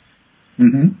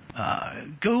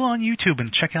 Mm-hmm. Go on YouTube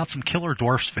and check out some Killer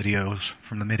Dwarfs videos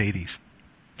from the mid-80s.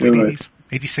 Do Late it. 80s,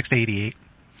 86 to 88.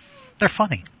 They're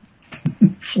funny.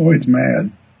 Floyd's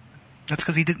mad. That's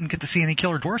because he didn't get to see any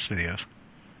Killer Dwarfs videos.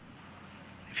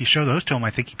 If you show those to him, I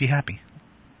think he'd be happy.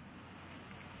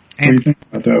 And, what do you think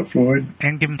about that, Floyd?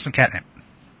 And give him some catnip.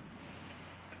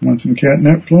 Want some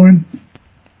catnip, Floyd?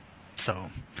 So,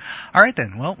 all right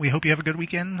then. Well, we hope you have a good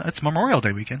weekend. It's Memorial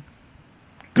Day weekend.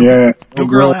 Go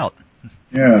grill out.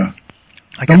 Yeah.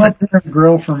 Come up here and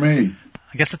grill for me.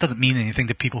 I guess it doesn't mean anything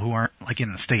to people who aren't like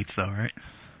in the States, though, right?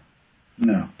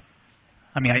 No.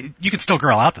 I mean, you can still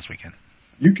grill out this weekend.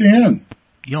 You can.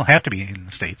 You don't have to be in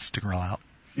the States to grill out.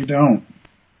 You don't.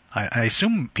 I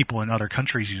assume people in other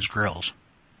countries use grills.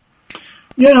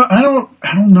 Yeah, I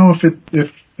don't know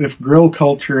if grill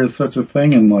culture is such a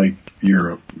thing in like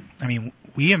Europe. I mean,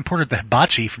 we imported the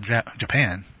hibachi from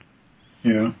Japan.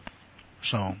 Yeah.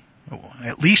 So,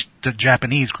 at least the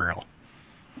Japanese grill.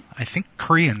 I think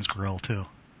Koreans grill too.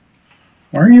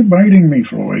 Why are you biting me,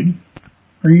 Floyd?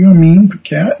 Are you a mean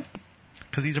cat?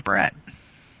 Because he's a brat.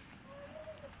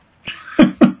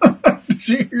 Did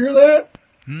you hear that?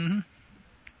 Mm-hmm.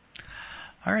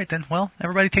 All right then. Well,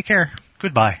 everybody take care.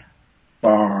 Goodbye.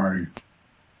 Bye.